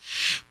left.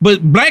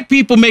 But black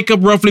people make up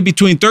roughly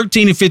between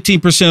 13 and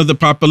 15% of the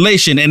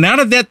population. And out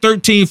of that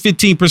 13,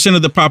 15%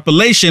 of the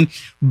population,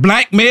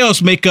 black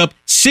males make up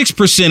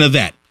 6% of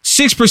that.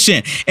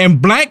 6%.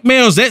 And black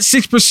males, that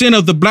 6%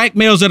 of the black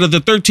males out of the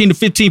 13 to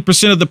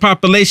 15% of the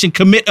population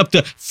commit up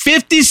to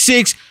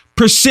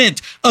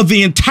 56% of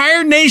the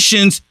entire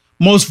nation's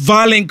most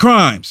violent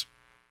crimes.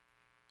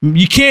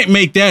 You can't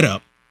make that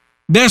up.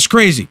 That's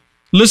crazy.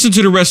 Listen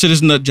to the rest of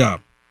this nut job.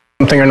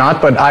 Something or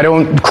not, but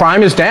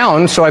crime is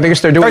down, so I think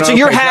they're doing an okay job. So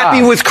you're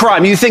happy with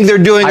crime? You think they're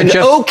doing an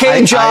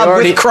okay job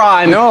with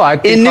crime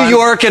in New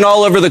York and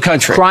all over the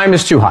country? Crime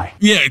is too high.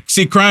 Yeah,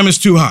 see, crime is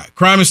too high.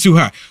 Crime is too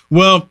high.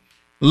 Well,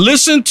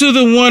 listen to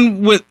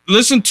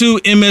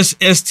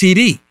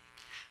MSSTD.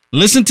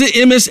 Listen to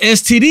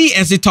MSSTD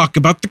as they talk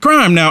about the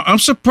crime. Now, I'm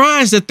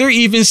surprised that they're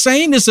even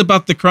saying this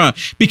about the crime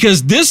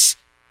because this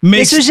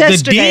makes was the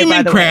yesterday, by the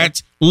way.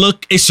 Democrats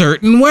look a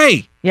certain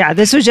way. Yeah,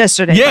 this was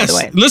yesterday, Yes.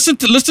 by the way. Listen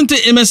to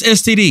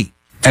MSSTD.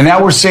 And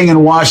now we're seeing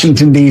in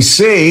Washington,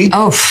 D.C.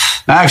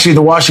 Actually,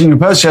 the Washington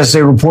Post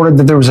yesterday reported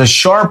that there was a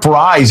sharp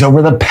rise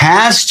over the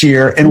past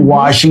year in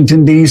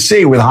Washington,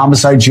 D.C., with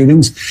homicide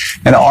shootings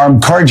and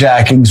armed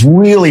carjackings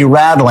really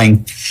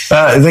rattling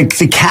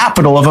the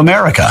capital of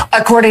America.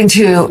 According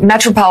to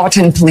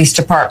Metropolitan Police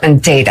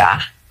Department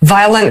data,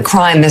 violent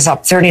crime is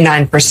up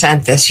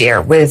 39% this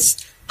year, with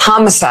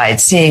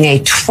homicide seeing a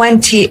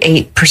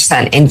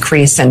 28%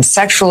 increase and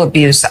sexual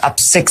abuse up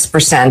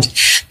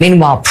 6%.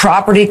 Meanwhile,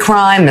 property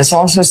crime is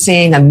also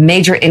seeing a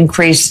major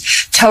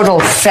increase. Total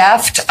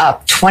theft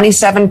up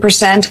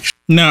 27%.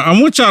 Now, I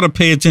want y'all to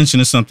pay attention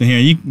to something here.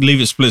 You can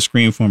leave it split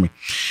screen for me.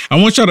 I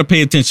want y'all to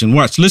pay attention.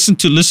 Watch. Listen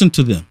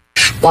to them.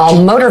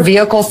 While motor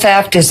vehicle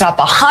theft is up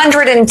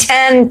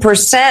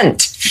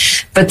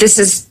 110%. But this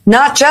is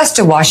not just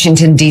a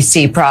Washington,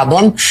 D.C.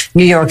 problem.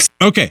 New York.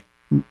 Okay.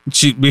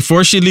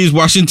 Before she leaves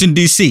Washington,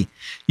 D.C.,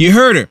 you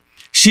heard her.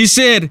 She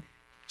said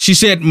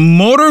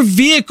motor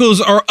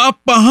vehicles are up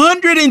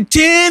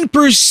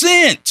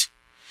 110%.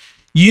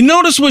 You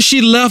notice what she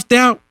left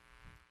out?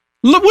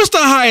 Look, what's the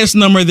highest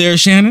number there,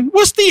 Shannon?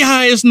 What's the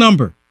highest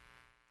number?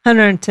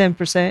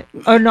 110%.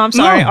 Oh, no, I'm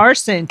sorry. No.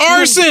 Arson. 200%.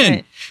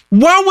 Arson.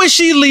 Why would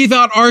she leave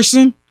out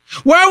arson?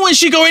 Why wouldn't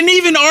she go? And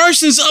even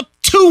arson's up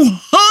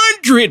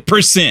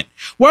 200%.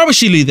 Why would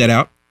she leave that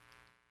out?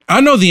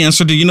 I know the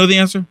answer. Do you know the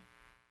answer?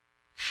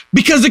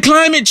 Because of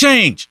climate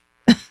change.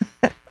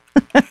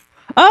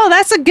 Oh,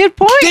 that's a good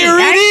point. There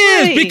it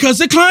is.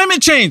 Because of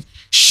climate change.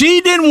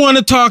 She didn't want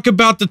to talk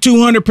about the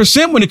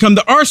 200% when it comes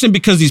to arson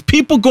because these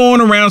people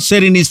going around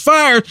setting these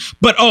fires.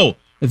 But,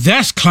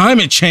 that's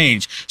climate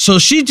change. So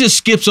she just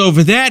skips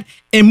over that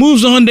and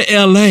moves on to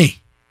L.A.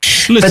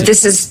 Listen. But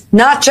this is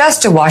not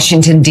just a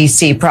Washington,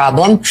 D.C.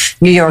 problem.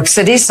 New York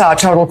City saw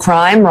total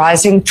crime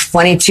rising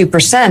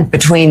 22%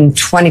 between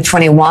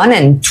 2021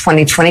 and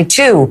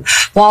 2022,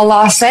 while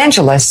Los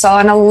Angeles saw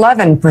an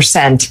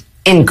 11%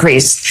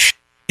 increase.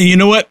 You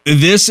know what?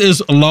 This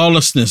is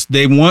lawlessness.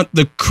 They want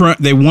the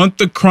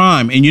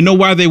crime. And you know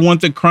why they want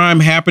the crime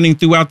happening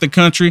throughout the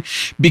country?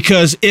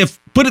 Because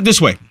put it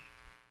this way,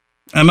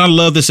 and I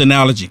love this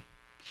analogy,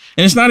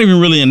 and it's not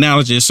even really an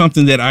analogy. It's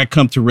something that I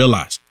come to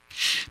realize.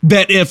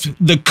 That if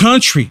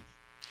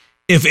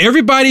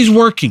everybody's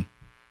working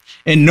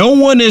and no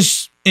one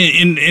is,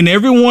 and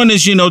everyone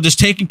is, just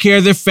taking care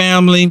of their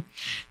family,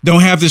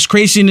 don't have this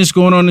craziness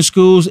going on in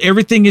schools,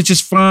 everything is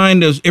just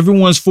fine.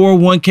 Everyone's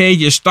 401k,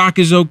 your stock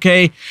is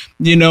okay,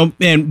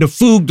 and the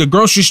food, the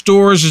grocery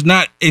stores is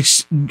not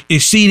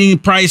exceeding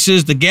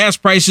prices, the gas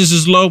prices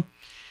is low.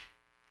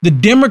 The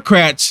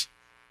Democrats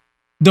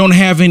don't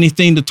have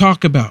anything to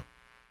talk about.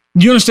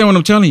 You understand what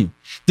I'm telling you?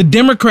 The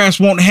Democrats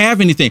won't have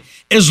anything.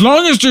 As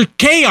long as there's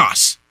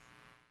chaos,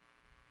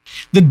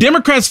 the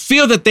Democrats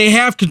feel that they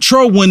have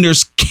control when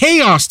there's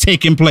chaos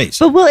taking place.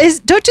 But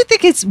don't you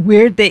think it's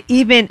weird that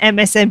even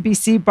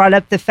MSNBC brought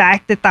up the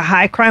fact that the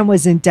high crime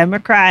was in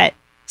Democrat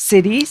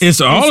cities?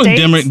 It's all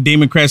in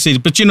Democrat cities.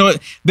 But you know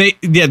what? They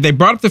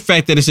brought up the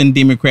fact that it's in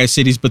Democrat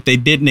cities, but they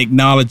didn't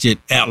acknowledge it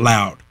out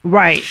loud.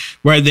 Right.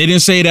 Right. They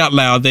didn't say it out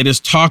loud. They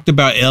just talked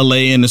about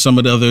L.A. and some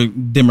of the other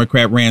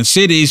Democrat-ran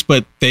cities,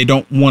 but they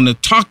don't want to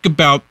talk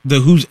about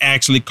who's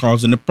actually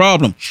causing the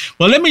problem.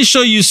 Well, let me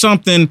show you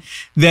something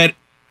that,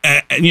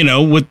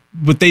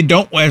 what they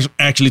don't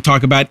actually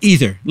talk about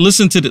either.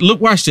 Listen to look,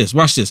 watch this.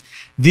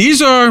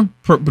 These are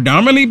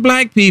predominantly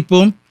black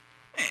people,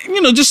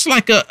 just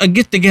like a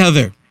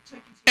get-together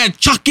at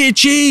Chuck E.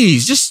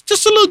 Cheese.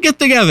 Just a little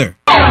get-together.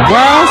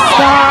 World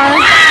Star.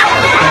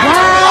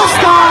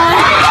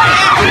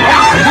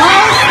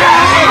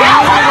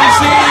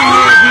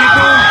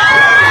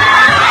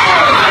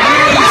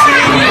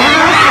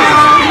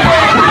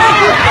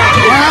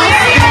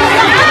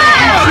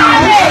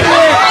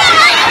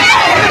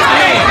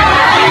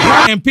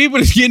 And people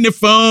are getting their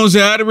phones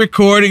out and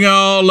recording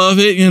all of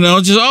it,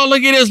 just,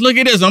 look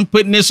at this. I'm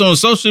putting this on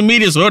social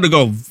media so it'll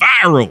go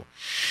viral.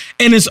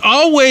 And it's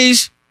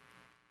always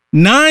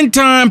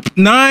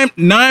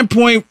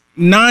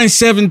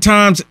 9.97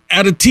 times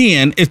out of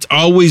 10, it's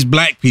always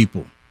black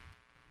people.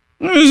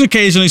 There's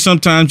occasionally,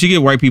 sometimes you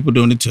get white people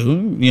doing it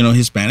too,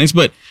 Hispanics,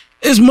 but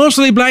it's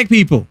mostly black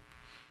people,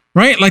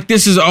 right? Like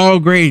this is all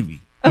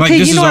gravy. Okay, like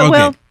this is all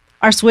good.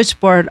 Our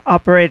switchboard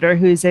operator,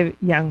 who's a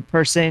young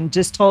person,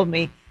 just told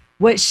me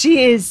what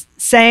she is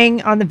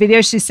saying on the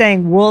video. She's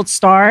saying World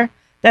Star.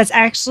 That's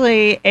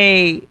actually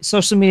a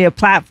social media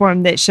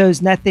platform that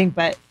shows nothing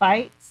but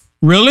fights.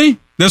 Really?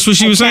 That's what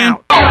she was saying?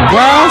 World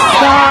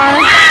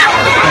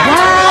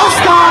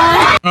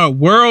Star.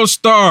 World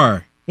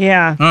Star.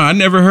 Yeah. I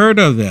never heard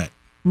of that.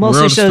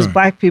 Mostly shows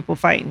black people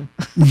fighting.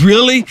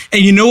 Really?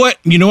 And you know what?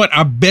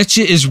 I bet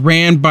you it's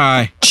ran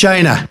by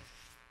China.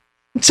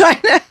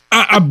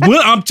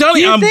 I'm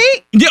telling you. You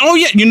think? Oh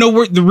yeah. You know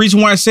what? The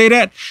reason why I say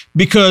that?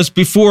 Because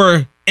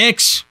before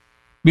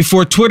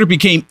Twitter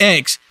became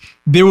X,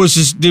 there was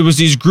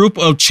this group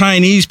of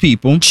Chinese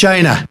people.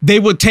 China. They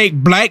would take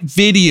black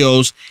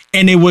videos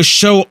and they would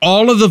show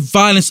all of the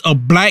violence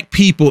of black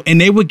people,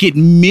 and they would get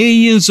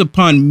millions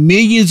upon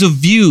millions of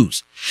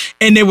views,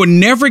 and they would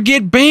never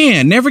get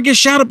banned, never get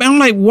shouted out. I'm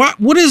like,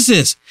 what is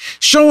this?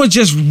 Showing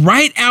just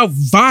right out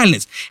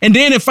violence. And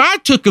then if I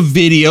took a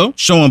video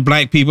showing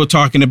black people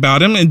talking about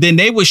them, and then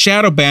they would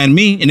shadow ban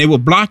me and they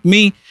would block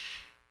me.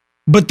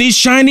 But these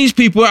Chinese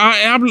people,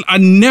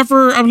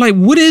 I'm like,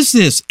 what is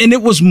this? And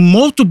it was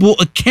multiple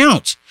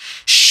accounts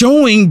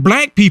showing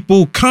black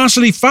people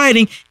constantly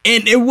fighting,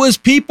 and it was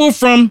people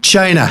from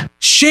China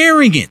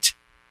sharing it.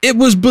 It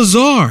was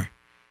bizarre,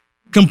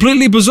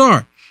 completely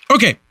bizarre.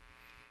 Okay,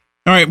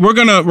 all right, we're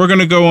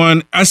gonna go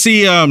on. I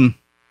see,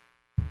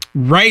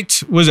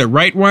 Right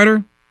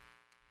Writer.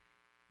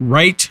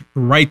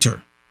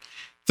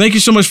 Thank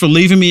you so much for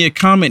leaving me a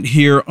comment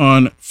here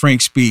on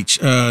Frank's speech.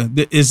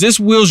 Is this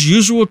Will's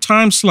usual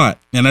time slot?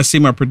 And I see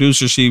my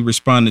producer, she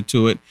responded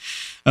to it.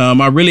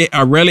 I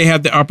rarely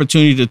have the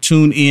opportunity to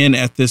tune in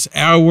at this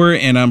hour,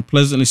 and I'm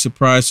pleasantly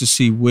surprised to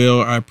see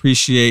Will. I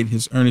appreciate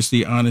his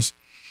honesty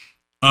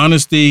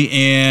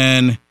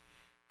and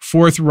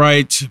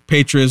forthright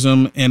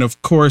patriotism, and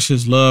of course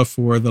his love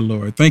for the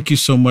Lord. Thank you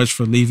so much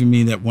for leaving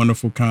me that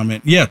wonderful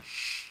comment. Yeah,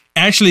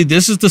 actually,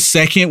 this is the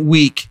second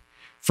week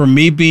for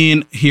me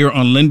being here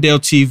on Lindell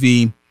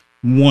TV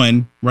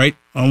 1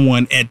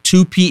 at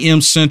 2 p.m.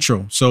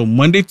 Central. So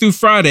Monday through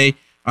Friday,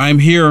 I'm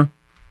here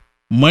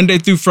Monday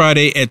through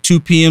Friday at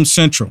 2 p.m.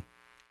 Central.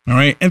 All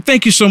right. And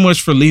thank you so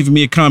much for leaving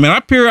me a comment. I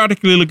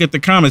periodically look at the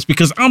comments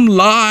because I'm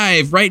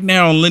live right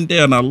now on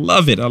Lindell, and I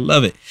love it.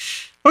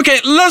 Okay,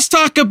 let's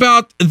talk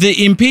about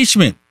the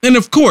impeachment. And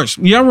of course,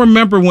 y'all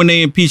remember when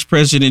they impeached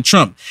President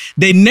Trump,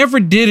 they never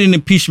did an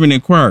impeachment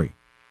inquiry.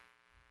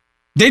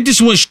 They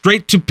just went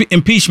straight to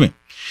impeachment.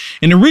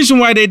 And the reason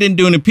why they didn't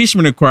do an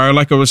impeachment inquiry,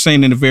 like I was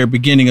saying in the very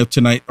beginning of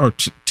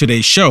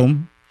today's show,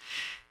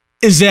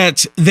 is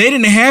that they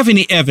didn't have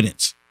any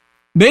evidence.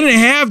 They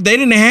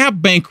didn't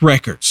have bank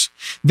records.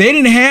 They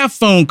didn't have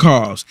phone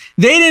calls.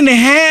 They didn't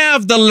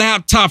have the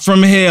laptop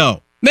from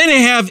hell. They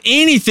didn't have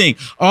anything.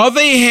 All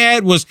they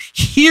had was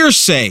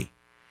hearsay.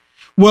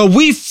 Well,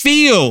 we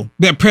feel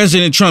that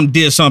President Trump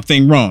did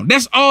something wrong.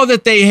 That's all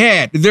that they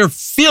had, their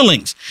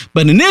feelings.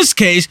 But in this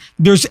case,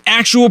 there's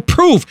actual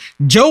proof.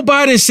 Joe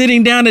Biden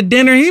sitting down at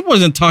dinner, he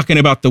wasn't talking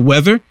about the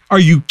weather. Are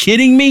you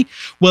kidding me?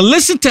 Well,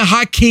 listen to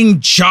Hakeem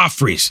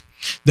Jeffries,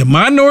 the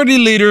minority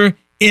leader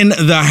in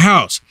the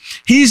House.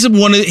 He's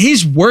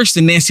worse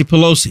than Nancy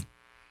Pelosi.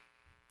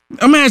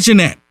 Imagine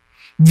that.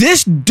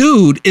 This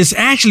dude is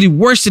actually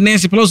worse than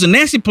Nancy Pelosi.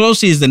 Nancy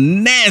Pelosi is a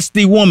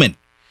nasty woman.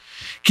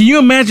 Can you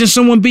imagine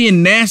someone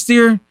being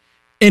nastier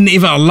and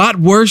even a lot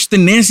worse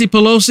than Nancy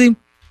Pelosi?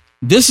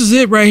 This is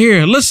it right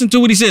here. Listen to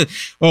what he said.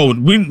 Oh,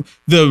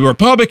 the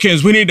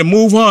Republicans, we need to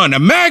move on. The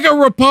MAGA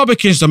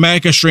Republicans, the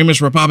MAGA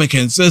extremist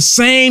Republicans, the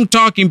same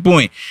talking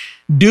point.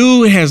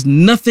 Dude has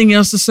nothing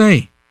else to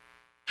say.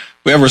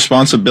 We have a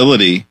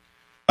responsibility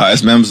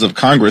as members of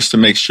Congress to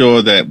make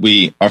sure that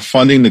we are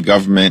funding the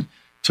government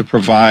to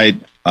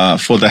provide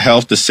for the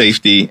health, the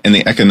safety, and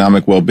the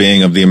economic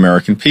well-being of the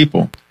American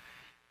people.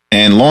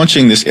 And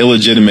launching this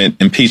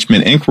illegitimate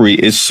impeachment inquiry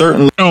is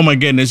certainly... Oh, my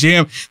goodness.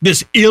 Yeah,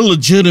 this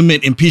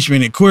illegitimate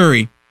impeachment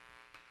inquiry.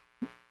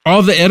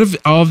 All the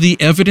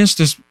evidence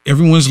that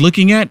everyone's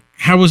looking at,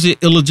 how is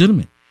it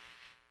illegitimate?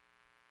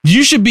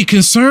 You should be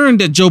concerned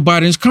that Joe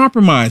Biden's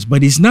compromised,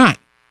 but he's not,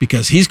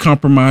 because he's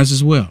compromised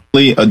as well.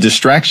 A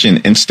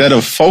distraction. Instead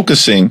of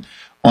focusing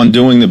on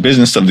doing the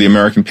business of the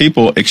American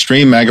people,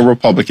 extreme MAGA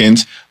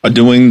Republicans are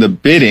doing the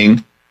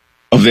bidding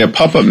of their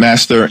puppet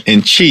master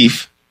in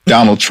chief,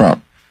 Donald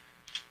Trump.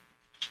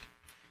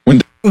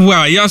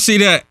 Wow, y'all see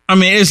that? I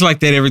mean, it's like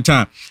that every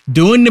time.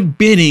 Doing the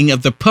bidding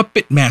of the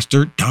puppet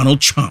master, Donald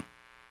Trump.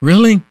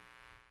 Really?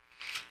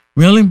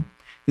 Really?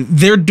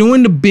 They're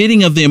doing the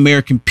bidding of the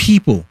American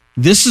people.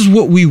 This is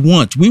what we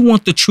want. We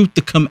want the truth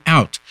to come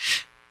out.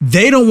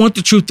 They don't want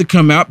the truth to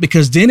come out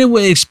because then it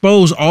will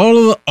expose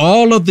all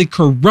of the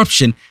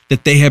corruption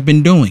that they have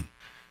been doing.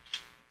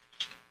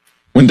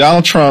 When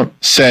Donald Trump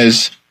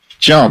says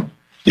jump,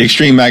 the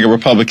extreme MAGA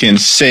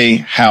Republicans say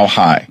how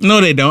high. No,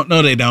 they don't.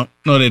 No, they don't.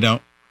 No, they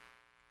don't.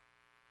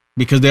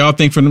 Because they all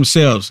think for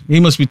themselves. He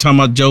must be talking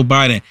about Joe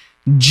Biden.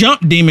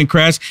 Jump,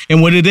 Democrats. And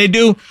what did they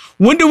do?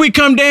 When do we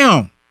come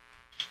down?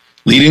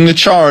 Leading the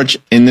charge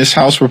in this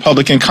House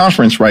Republican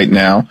conference right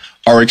now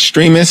are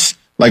extremists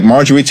like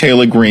Marjorie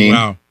Taylor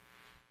Greene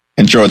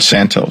and George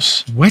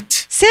Santos. What?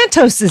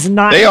 Santos is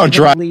not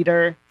a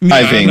leader.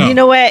 Driving. You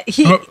know what?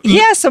 He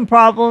has some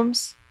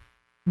problems,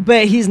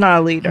 but he's not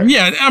a leader.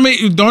 Yeah, I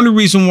mean, the only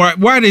reason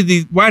why did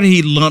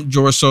he lump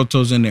George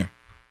Santos in there?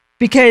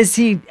 Because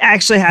he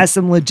actually has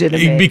some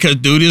legitimate... Because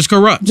dude is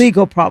corrupt.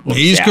 Legal problems.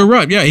 He's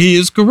corrupt. Yeah, he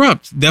is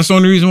corrupt. That's the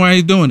only reason why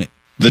he's doing it.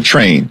 The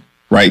train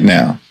right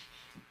now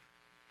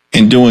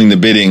in doing the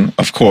bidding,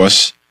 of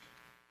course,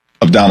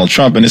 of Donald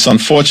Trump. And it's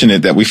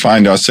unfortunate that we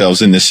find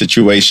ourselves in this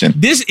situation.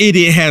 This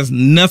idiot has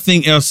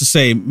nothing else to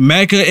say.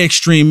 MAGA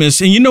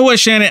extremists. And you know what,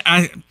 Shannon?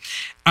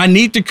 I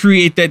need to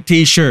create that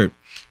T-shirt.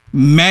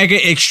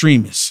 MAGA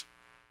extremists,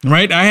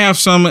 right? I have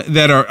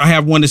I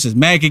have one that says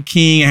MAGA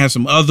King. I have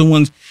some other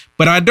ones,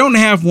 but I don't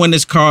have one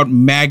that's called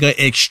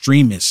MAGA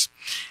extremists.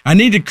 I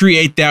need to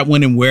create that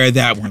one and wear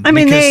that one. I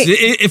mean,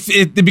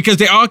 because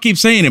they all keep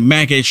saying it,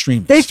 MAGA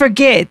extremists. They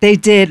forget they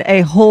did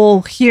a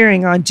whole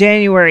hearing on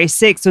January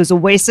 6th. It was a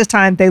waste of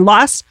time. They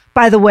lost,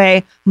 by the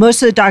way,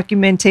 most of the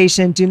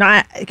documentation, do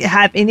not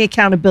have any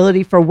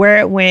accountability for where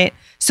it went,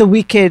 so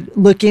we could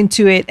look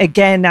into it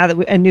again now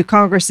that a new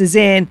Congress is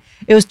in.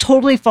 It was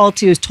totally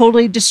faulty. It was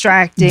totally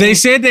distracting. They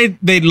said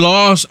they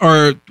lost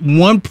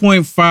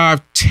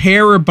 1.5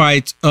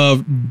 terabytes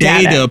of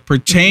data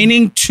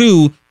pertaining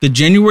to the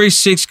January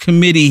 6th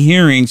committee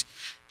hearings,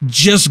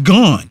 just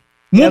gone.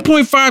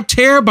 1.5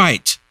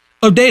 terabytes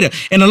of data.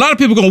 And a lot of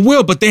people go,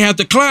 well, but they have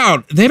the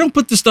cloud. They don't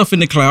put the stuff in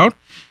the cloud.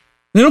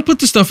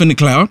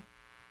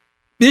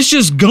 It's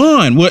just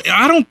gone. Well,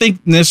 I don't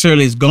think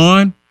necessarily it's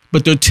gone,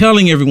 but they're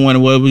telling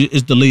everyone, well,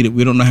 it's deleted.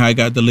 We don't know how it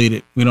got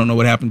deleted. We don't know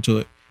what happened to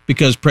it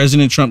because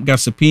President Trump got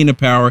subpoena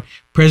power.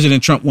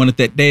 President Trump wanted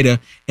that data,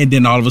 and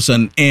then all of a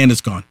sudden, and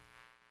it's gone.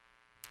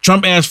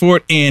 Trump asked for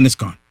it, and it's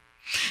gone.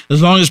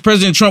 As long as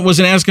President Trump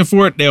wasn't asking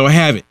for it, they'll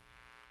have it.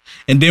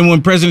 And then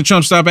when President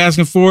Trump stopped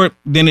asking for it,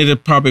 then it'll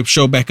probably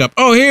show back up.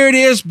 Oh, here it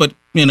is, but,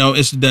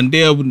 it's a done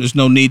deal. There's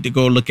no need to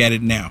go look at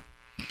it now.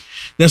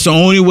 That's the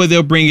only way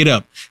they'll bring it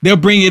up. They'll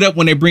bring it up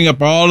when they bring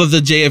up all of the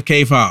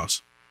JFK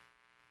files.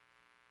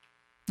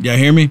 Y'all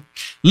hear me?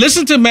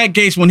 Listen to Matt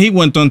Gaetz when he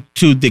went on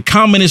to the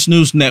Communist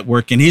News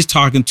Network and he's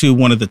talking to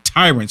one of the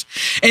tyrants.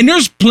 And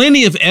there's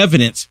plenty of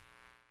evidence.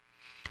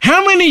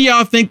 How many of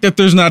y'all think that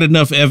there's not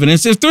enough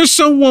evidence? If there's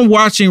someone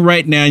watching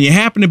right now and you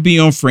happen to be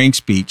on Frank's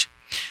speech,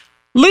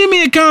 leave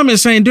me a comment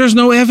saying there's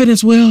no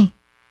evidence. Well,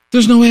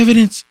 there's no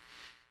evidence.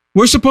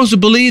 We're supposed to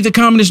believe the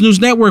Communist News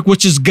Network,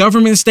 which is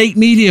government state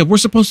media. We're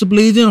supposed to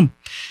believe them.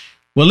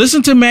 Well,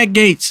 listen to Matt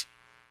Gaetz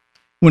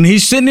when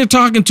he's sitting there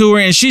talking to her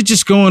and she's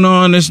just going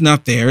on. It's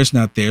not there. It's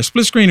not there.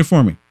 Split screen it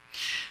for me.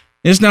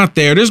 It's not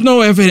there. There's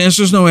no evidence.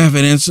 There's no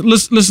evidence.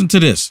 Listen to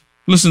this.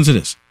 Listen to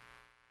this.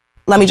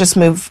 Let me just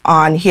move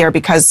on here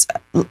because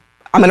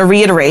I'm going to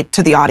reiterate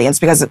to the audience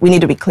because we need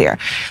to be clear.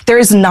 There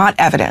is not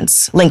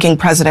evidence linking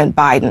President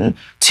Biden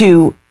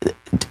to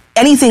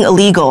anything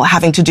illegal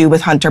having to do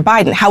with Hunter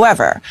Biden.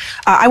 However,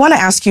 I want to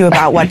ask you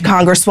about what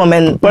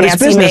Congresswoman but Nancy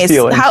it's business Mace.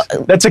 dealings.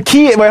 That's a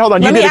key. Wait, hold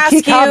on. Let You me did a key ask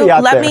you.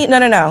 caveat Let there. me.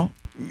 No.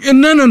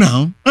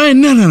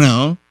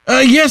 No.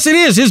 Yes, it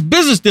is. It's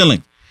business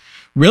dealing.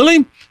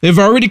 Really? They've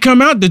already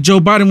come out that Joe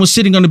Biden was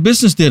sitting on the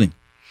business dealing.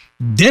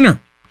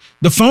 Dinner.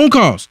 The phone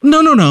calls.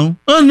 No. No.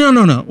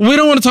 We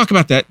don't want to talk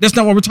about that. That's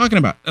not what we're talking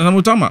about. That's not what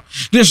we're talking about.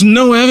 There's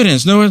no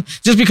evidence.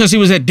 Just because he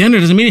was at dinner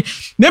doesn't mean.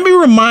 Let me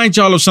remind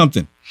y'all of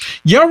something.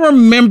 Y'all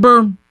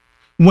remember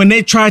when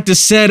they tried to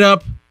set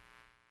up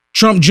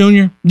Trump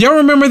Jr.? Y'all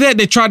remember that?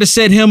 They tried to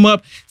set him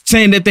up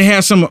saying that they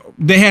had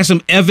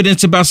some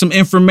evidence about some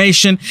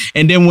information.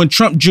 And then when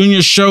Trump Jr.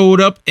 showed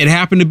up, it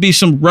happened to be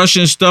some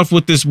Russian stuff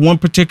with this one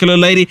particular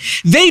lady.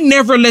 They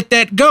never let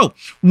that go.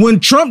 When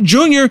Trump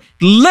Jr.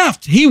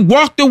 left, he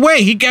walked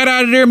away. He got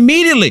out of there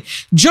immediately.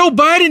 Joe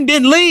Biden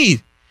didn't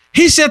leave.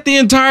 He sat the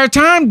entire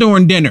time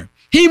during dinner.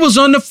 He was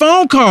on the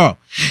phone call.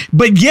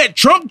 But yet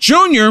Trump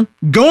Jr.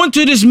 going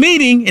to this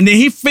meeting and then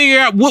he figured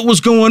out what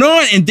was going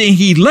on and then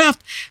he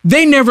left.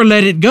 They never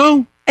let it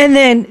go. And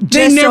then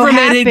they never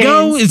let it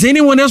go. Is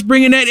anyone else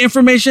bringing that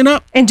information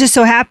up? And just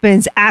so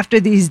happens after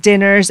these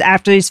dinners,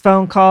 after these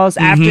phone calls,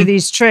 after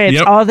these trips,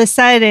 all of a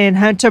sudden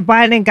Hunter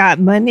Biden got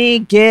money,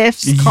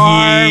 gifts,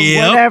 car,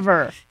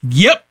 whatever.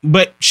 Yep.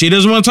 But she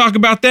doesn't want to talk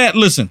about that.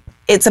 Listen.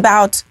 It's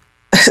about.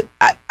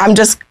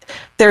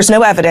 There's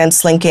no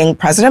evidence linking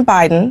President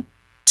Biden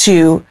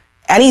to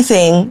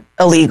anything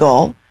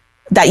illegal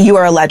that you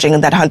are alleging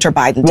that Hunter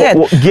Biden did.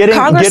 Well, getting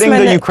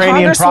the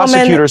Ukrainian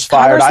prosecutors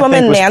fired, I think,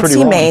 was Nancy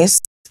pretty wrong.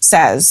 Mace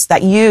says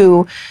that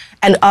you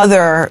and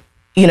other,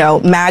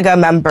 MAGA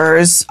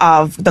members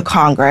of the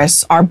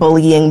Congress are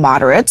bullying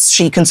moderates.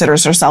 She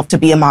considers herself to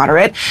be a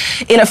moderate,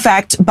 in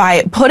effect,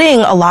 by putting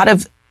a lot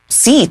of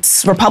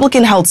seats,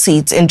 Republican-held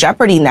seats, in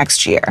jeopardy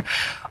next year.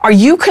 Are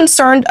you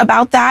concerned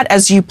about that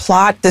as you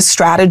plot this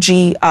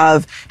strategy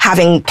of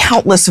having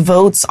countless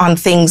votes on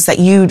things that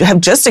you have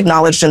just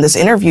acknowledged in this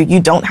interview you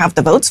don't have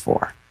the votes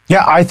for?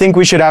 Yeah, I think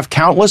we should have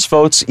countless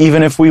votes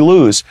even if we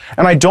lose.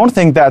 And I don't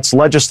think that's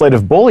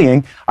legislative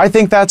bullying. I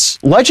think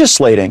that's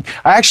legislating.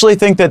 I actually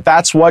think that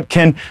that's what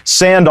can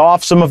sand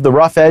off some of the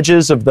rough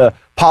edges of the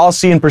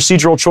policy and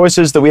procedural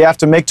choices that we have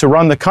to make to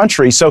run the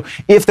country. So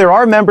if there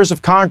are members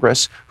of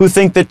Congress who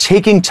think that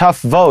taking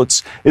tough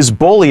votes is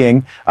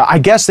bullying, I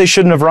guess they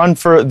shouldn't have run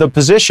for the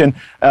position.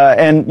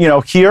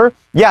 Here,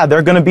 there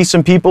are going to be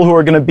some people who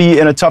are going to be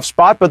in a tough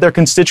spot, but their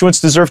constituents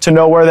deserve to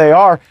know where they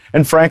are.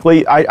 And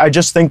frankly, I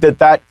just think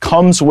that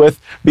comes with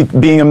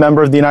being a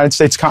member of the United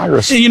States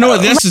Congress. You know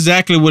what? That's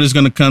exactly what it's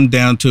going to come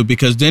down to,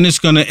 because then it's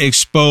going to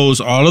expose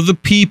all of the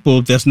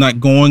people that's not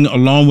going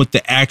along with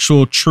the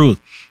actual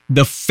truth.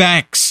 The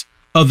facts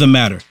of the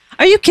matter.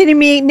 Are you kidding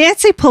me?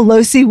 Nancy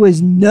Pelosi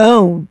was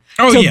known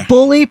to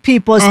bully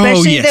people,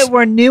 especially that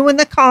were new in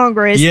the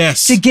Congress,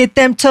 to get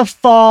them to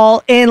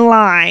fall in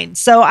line.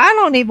 So I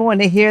don't even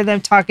want to hear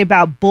them talk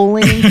about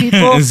bullying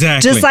people.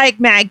 Exactly. Just like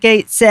Matt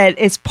Gaetz said,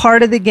 it's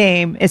part of the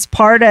game. It's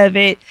part of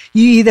it.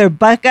 You either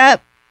buck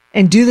up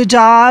and do the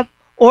job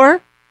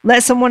or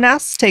let someone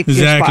else take your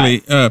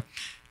spot.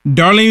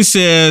 Darlene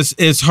says,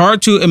 it's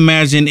hard to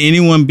imagine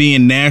anyone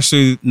being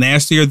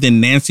nastier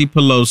than Nancy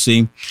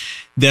Pelosi.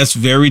 That's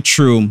very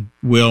true,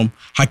 Will.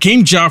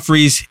 Hakeem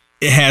Jeffries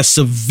has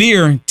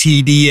severe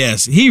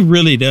TDS. He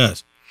really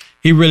does.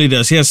 He really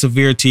does. He has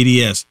severe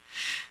TDS.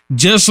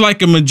 Just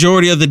like a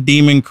majority of the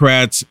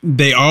Democrats,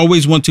 they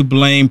always want to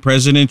blame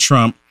President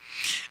Trump.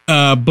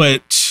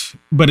 But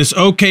it's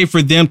okay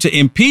for them to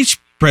impeach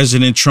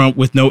President Trump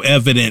with no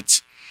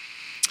evidence.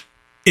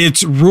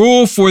 It's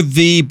rule for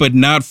thee, but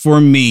not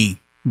for me.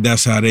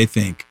 That's how they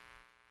think.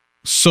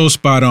 So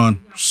spot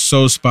on.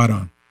 So spot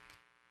on.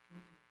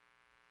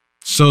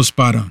 So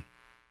spot on.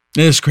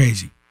 It's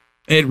crazy.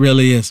 It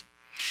really is.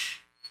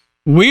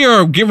 We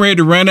are getting ready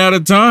to run out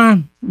of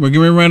time. We're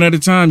getting ready to run out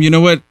of time. You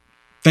know what?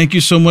 Thank you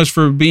so much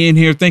for being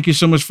here. Thank you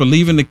so much for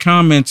leaving the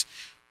comments.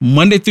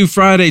 Monday through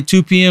Friday,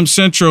 2 p.m.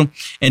 Central.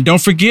 And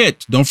don't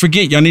forget,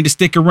 y'all need to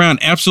stick around.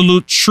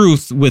 Absolute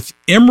Truth with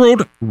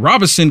Emerald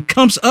Robinson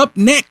comes up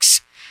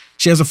next.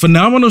 She has a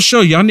phenomenal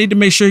show. Y'all need to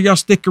make sure y'all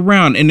stick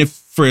around. And if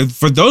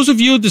for those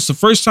of you, this is the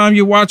first time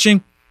you're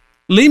watching,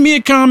 leave me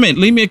a comment.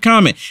 Leave me a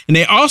comment. And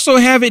they also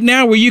have it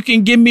now where you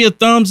can give me a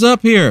thumbs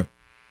up here.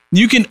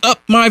 You can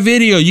up my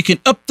video. You can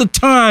up the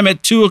time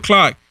at 2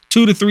 o'clock,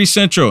 2 to 3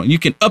 Central. You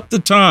can up the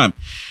time.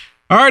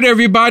 All right,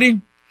 everybody.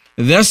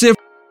 That's it.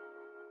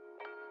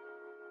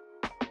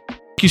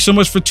 Thank you so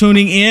much for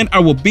tuning in. I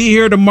will be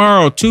here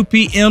tomorrow, 2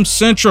 p.m.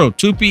 Central.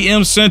 2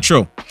 p.m.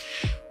 Central.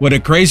 What a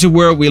crazy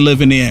world we're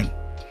living in.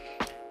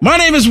 My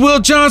name is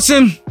Will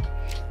Johnson,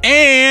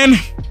 and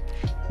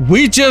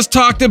we just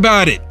talked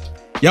about it.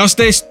 Y'all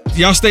stay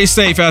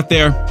safe out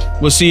there.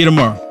 We'll see you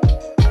tomorrow.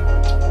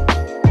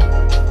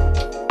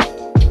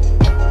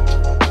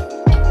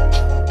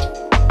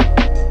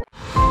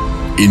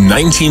 In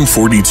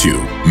 1942,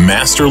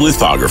 master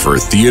lithographer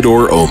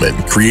Theodore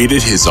Oman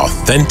created his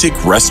authentic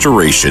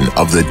restoration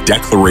of the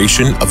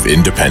Declaration of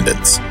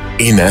Independence.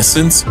 In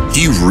essence,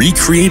 he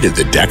recreated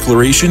the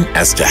Declaration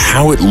as to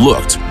how it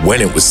looked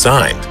when it was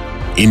signed.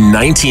 In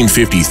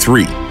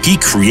 1953, he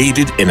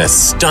created an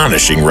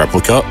astonishing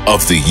replica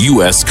of the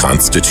U.S.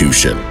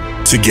 Constitution.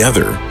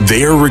 Together,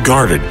 they are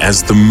regarded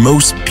as the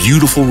most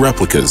beautiful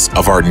replicas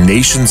of our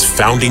nation's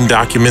founding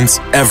documents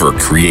ever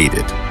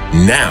created.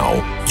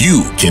 Now,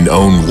 you can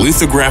own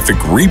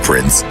lithographic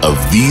reprints of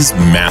these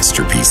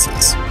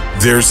masterpieces.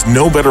 There's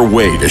no better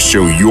way to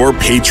show your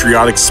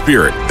patriotic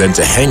spirit than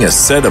to hang a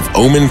set of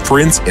Oman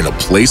prints in a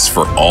place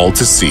for all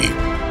to see.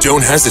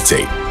 Don't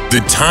hesitate. The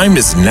time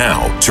is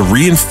now to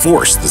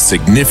reinforce the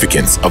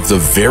significance of the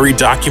very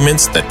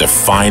documents that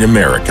define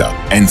America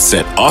and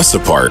set us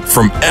apart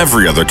from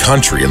every other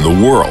country in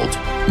the world.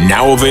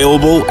 Now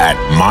available at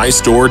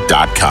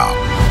mystore.com.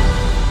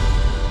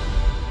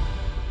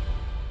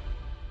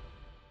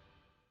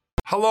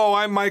 Hello,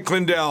 I'm Mike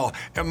Lindell,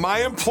 and my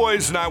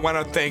employees and I want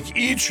to thank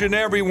each and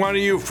every one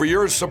of you for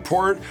your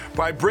support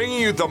by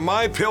bringing you the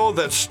MyPillow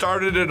that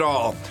started it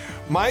all.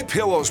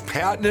 MyPillow's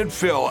patented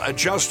fill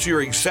adjusts to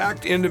your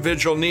exact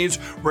individual needs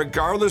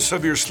regardless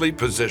of your sleep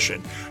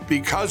position.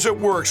 Because it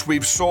works,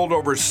 we've sold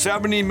over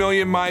 70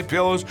 million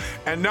MyPillows,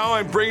 and now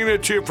I'm bringing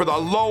it to you for the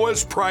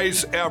lowest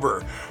price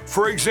ever.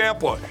 For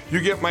example, you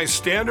get my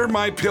standard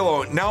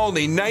MyPillow, now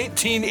only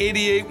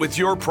 $19.88 with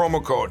your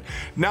promo code.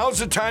 Now's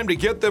the time to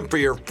get them for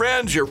your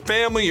friends, your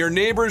family, your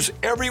neighbors,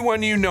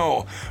 everyone you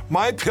know.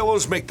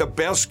 MyPillows make the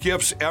best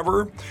gifts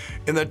ever.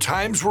 In the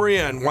times we're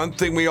in, one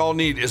thing we all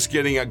need is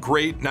getting a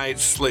great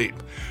night's sleep.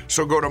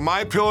 So go to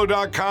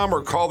mypillow.com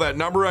or call that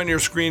number on your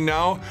screen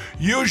now.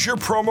 Use your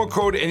promo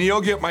code and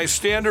you'll get my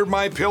standard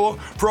MyPillow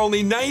for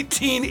only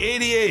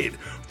 $19.88.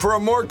 For a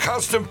more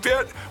custom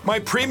fit, my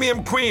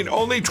Premium Queen,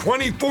 only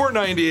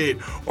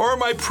 $24.98. Or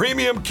my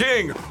Premium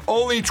King,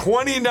 only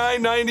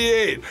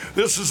 $29.98.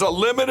 This is a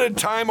limited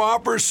time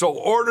offer, so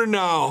order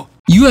now.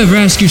 You ever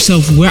ask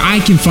yourself where I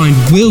can find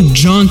Will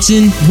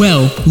Johnson?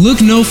 Well,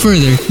 look no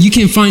further. You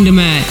can find him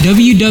at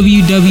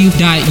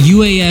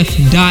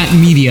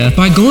www.uaf.media.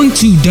 By going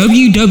to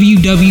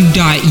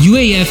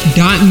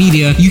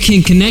www.uaf.media, you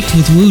can connect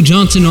with Will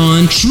Johnson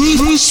on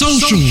Truth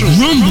Social,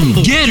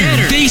 Rumble,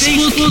 Getter,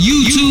 Facebook,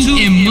 YouTube,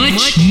 and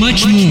much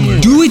more.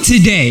 Do it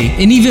today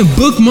and even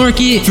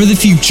bookmark it for the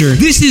future.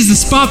 This is the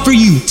spot for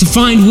you to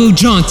find Will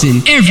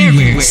Johnson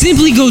everywhere.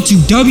 Simply go to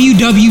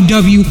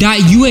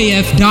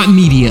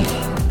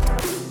www.uaf.media.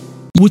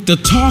 With the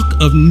talk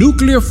of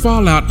nuclear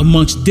fallout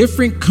amongst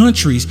different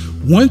countries,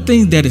 One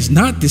thing that is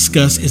not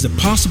discussed is a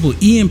possible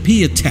EMP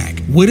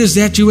attack. What is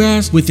that, you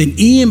ask? With an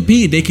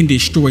EMP, they can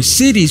destroy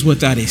cities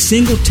without a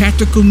single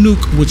tactical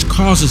nuke, which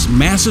causes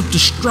massive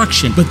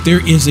destruction, but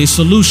there is a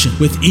solution.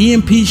 With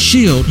EMP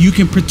Shield, you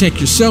can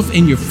protect yourself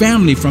and your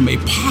family from a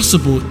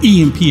possible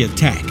EMP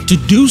attack. To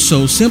do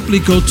so, simply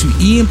go to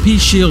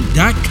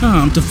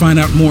EMPshield.com to find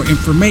out more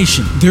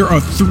information. There are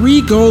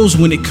 3 goals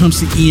when it comes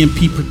to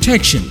EMP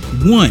protection.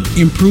 1.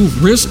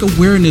 Improve risk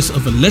awareness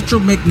of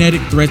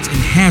electromagnetic threats and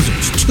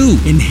hazards. 2.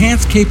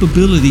 Enhance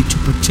capability to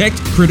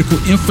protect critical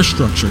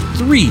infrastructure.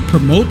 3.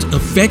 Promote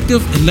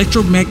effective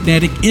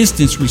electromagnetic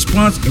instance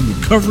response and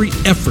recovery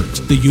efforts.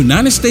 The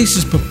United States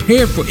is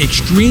prepared for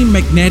extreme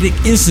magnetic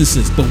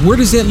instances, but where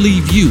does that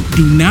leave you?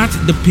 Do not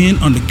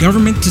depend on the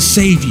government to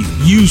save you.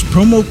 Use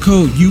promo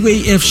code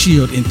UAF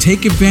Shield and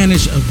take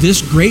advantage of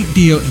this great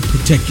deal and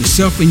protect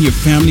yourself and your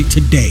family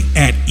today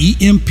at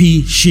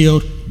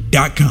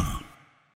EMPshield.com.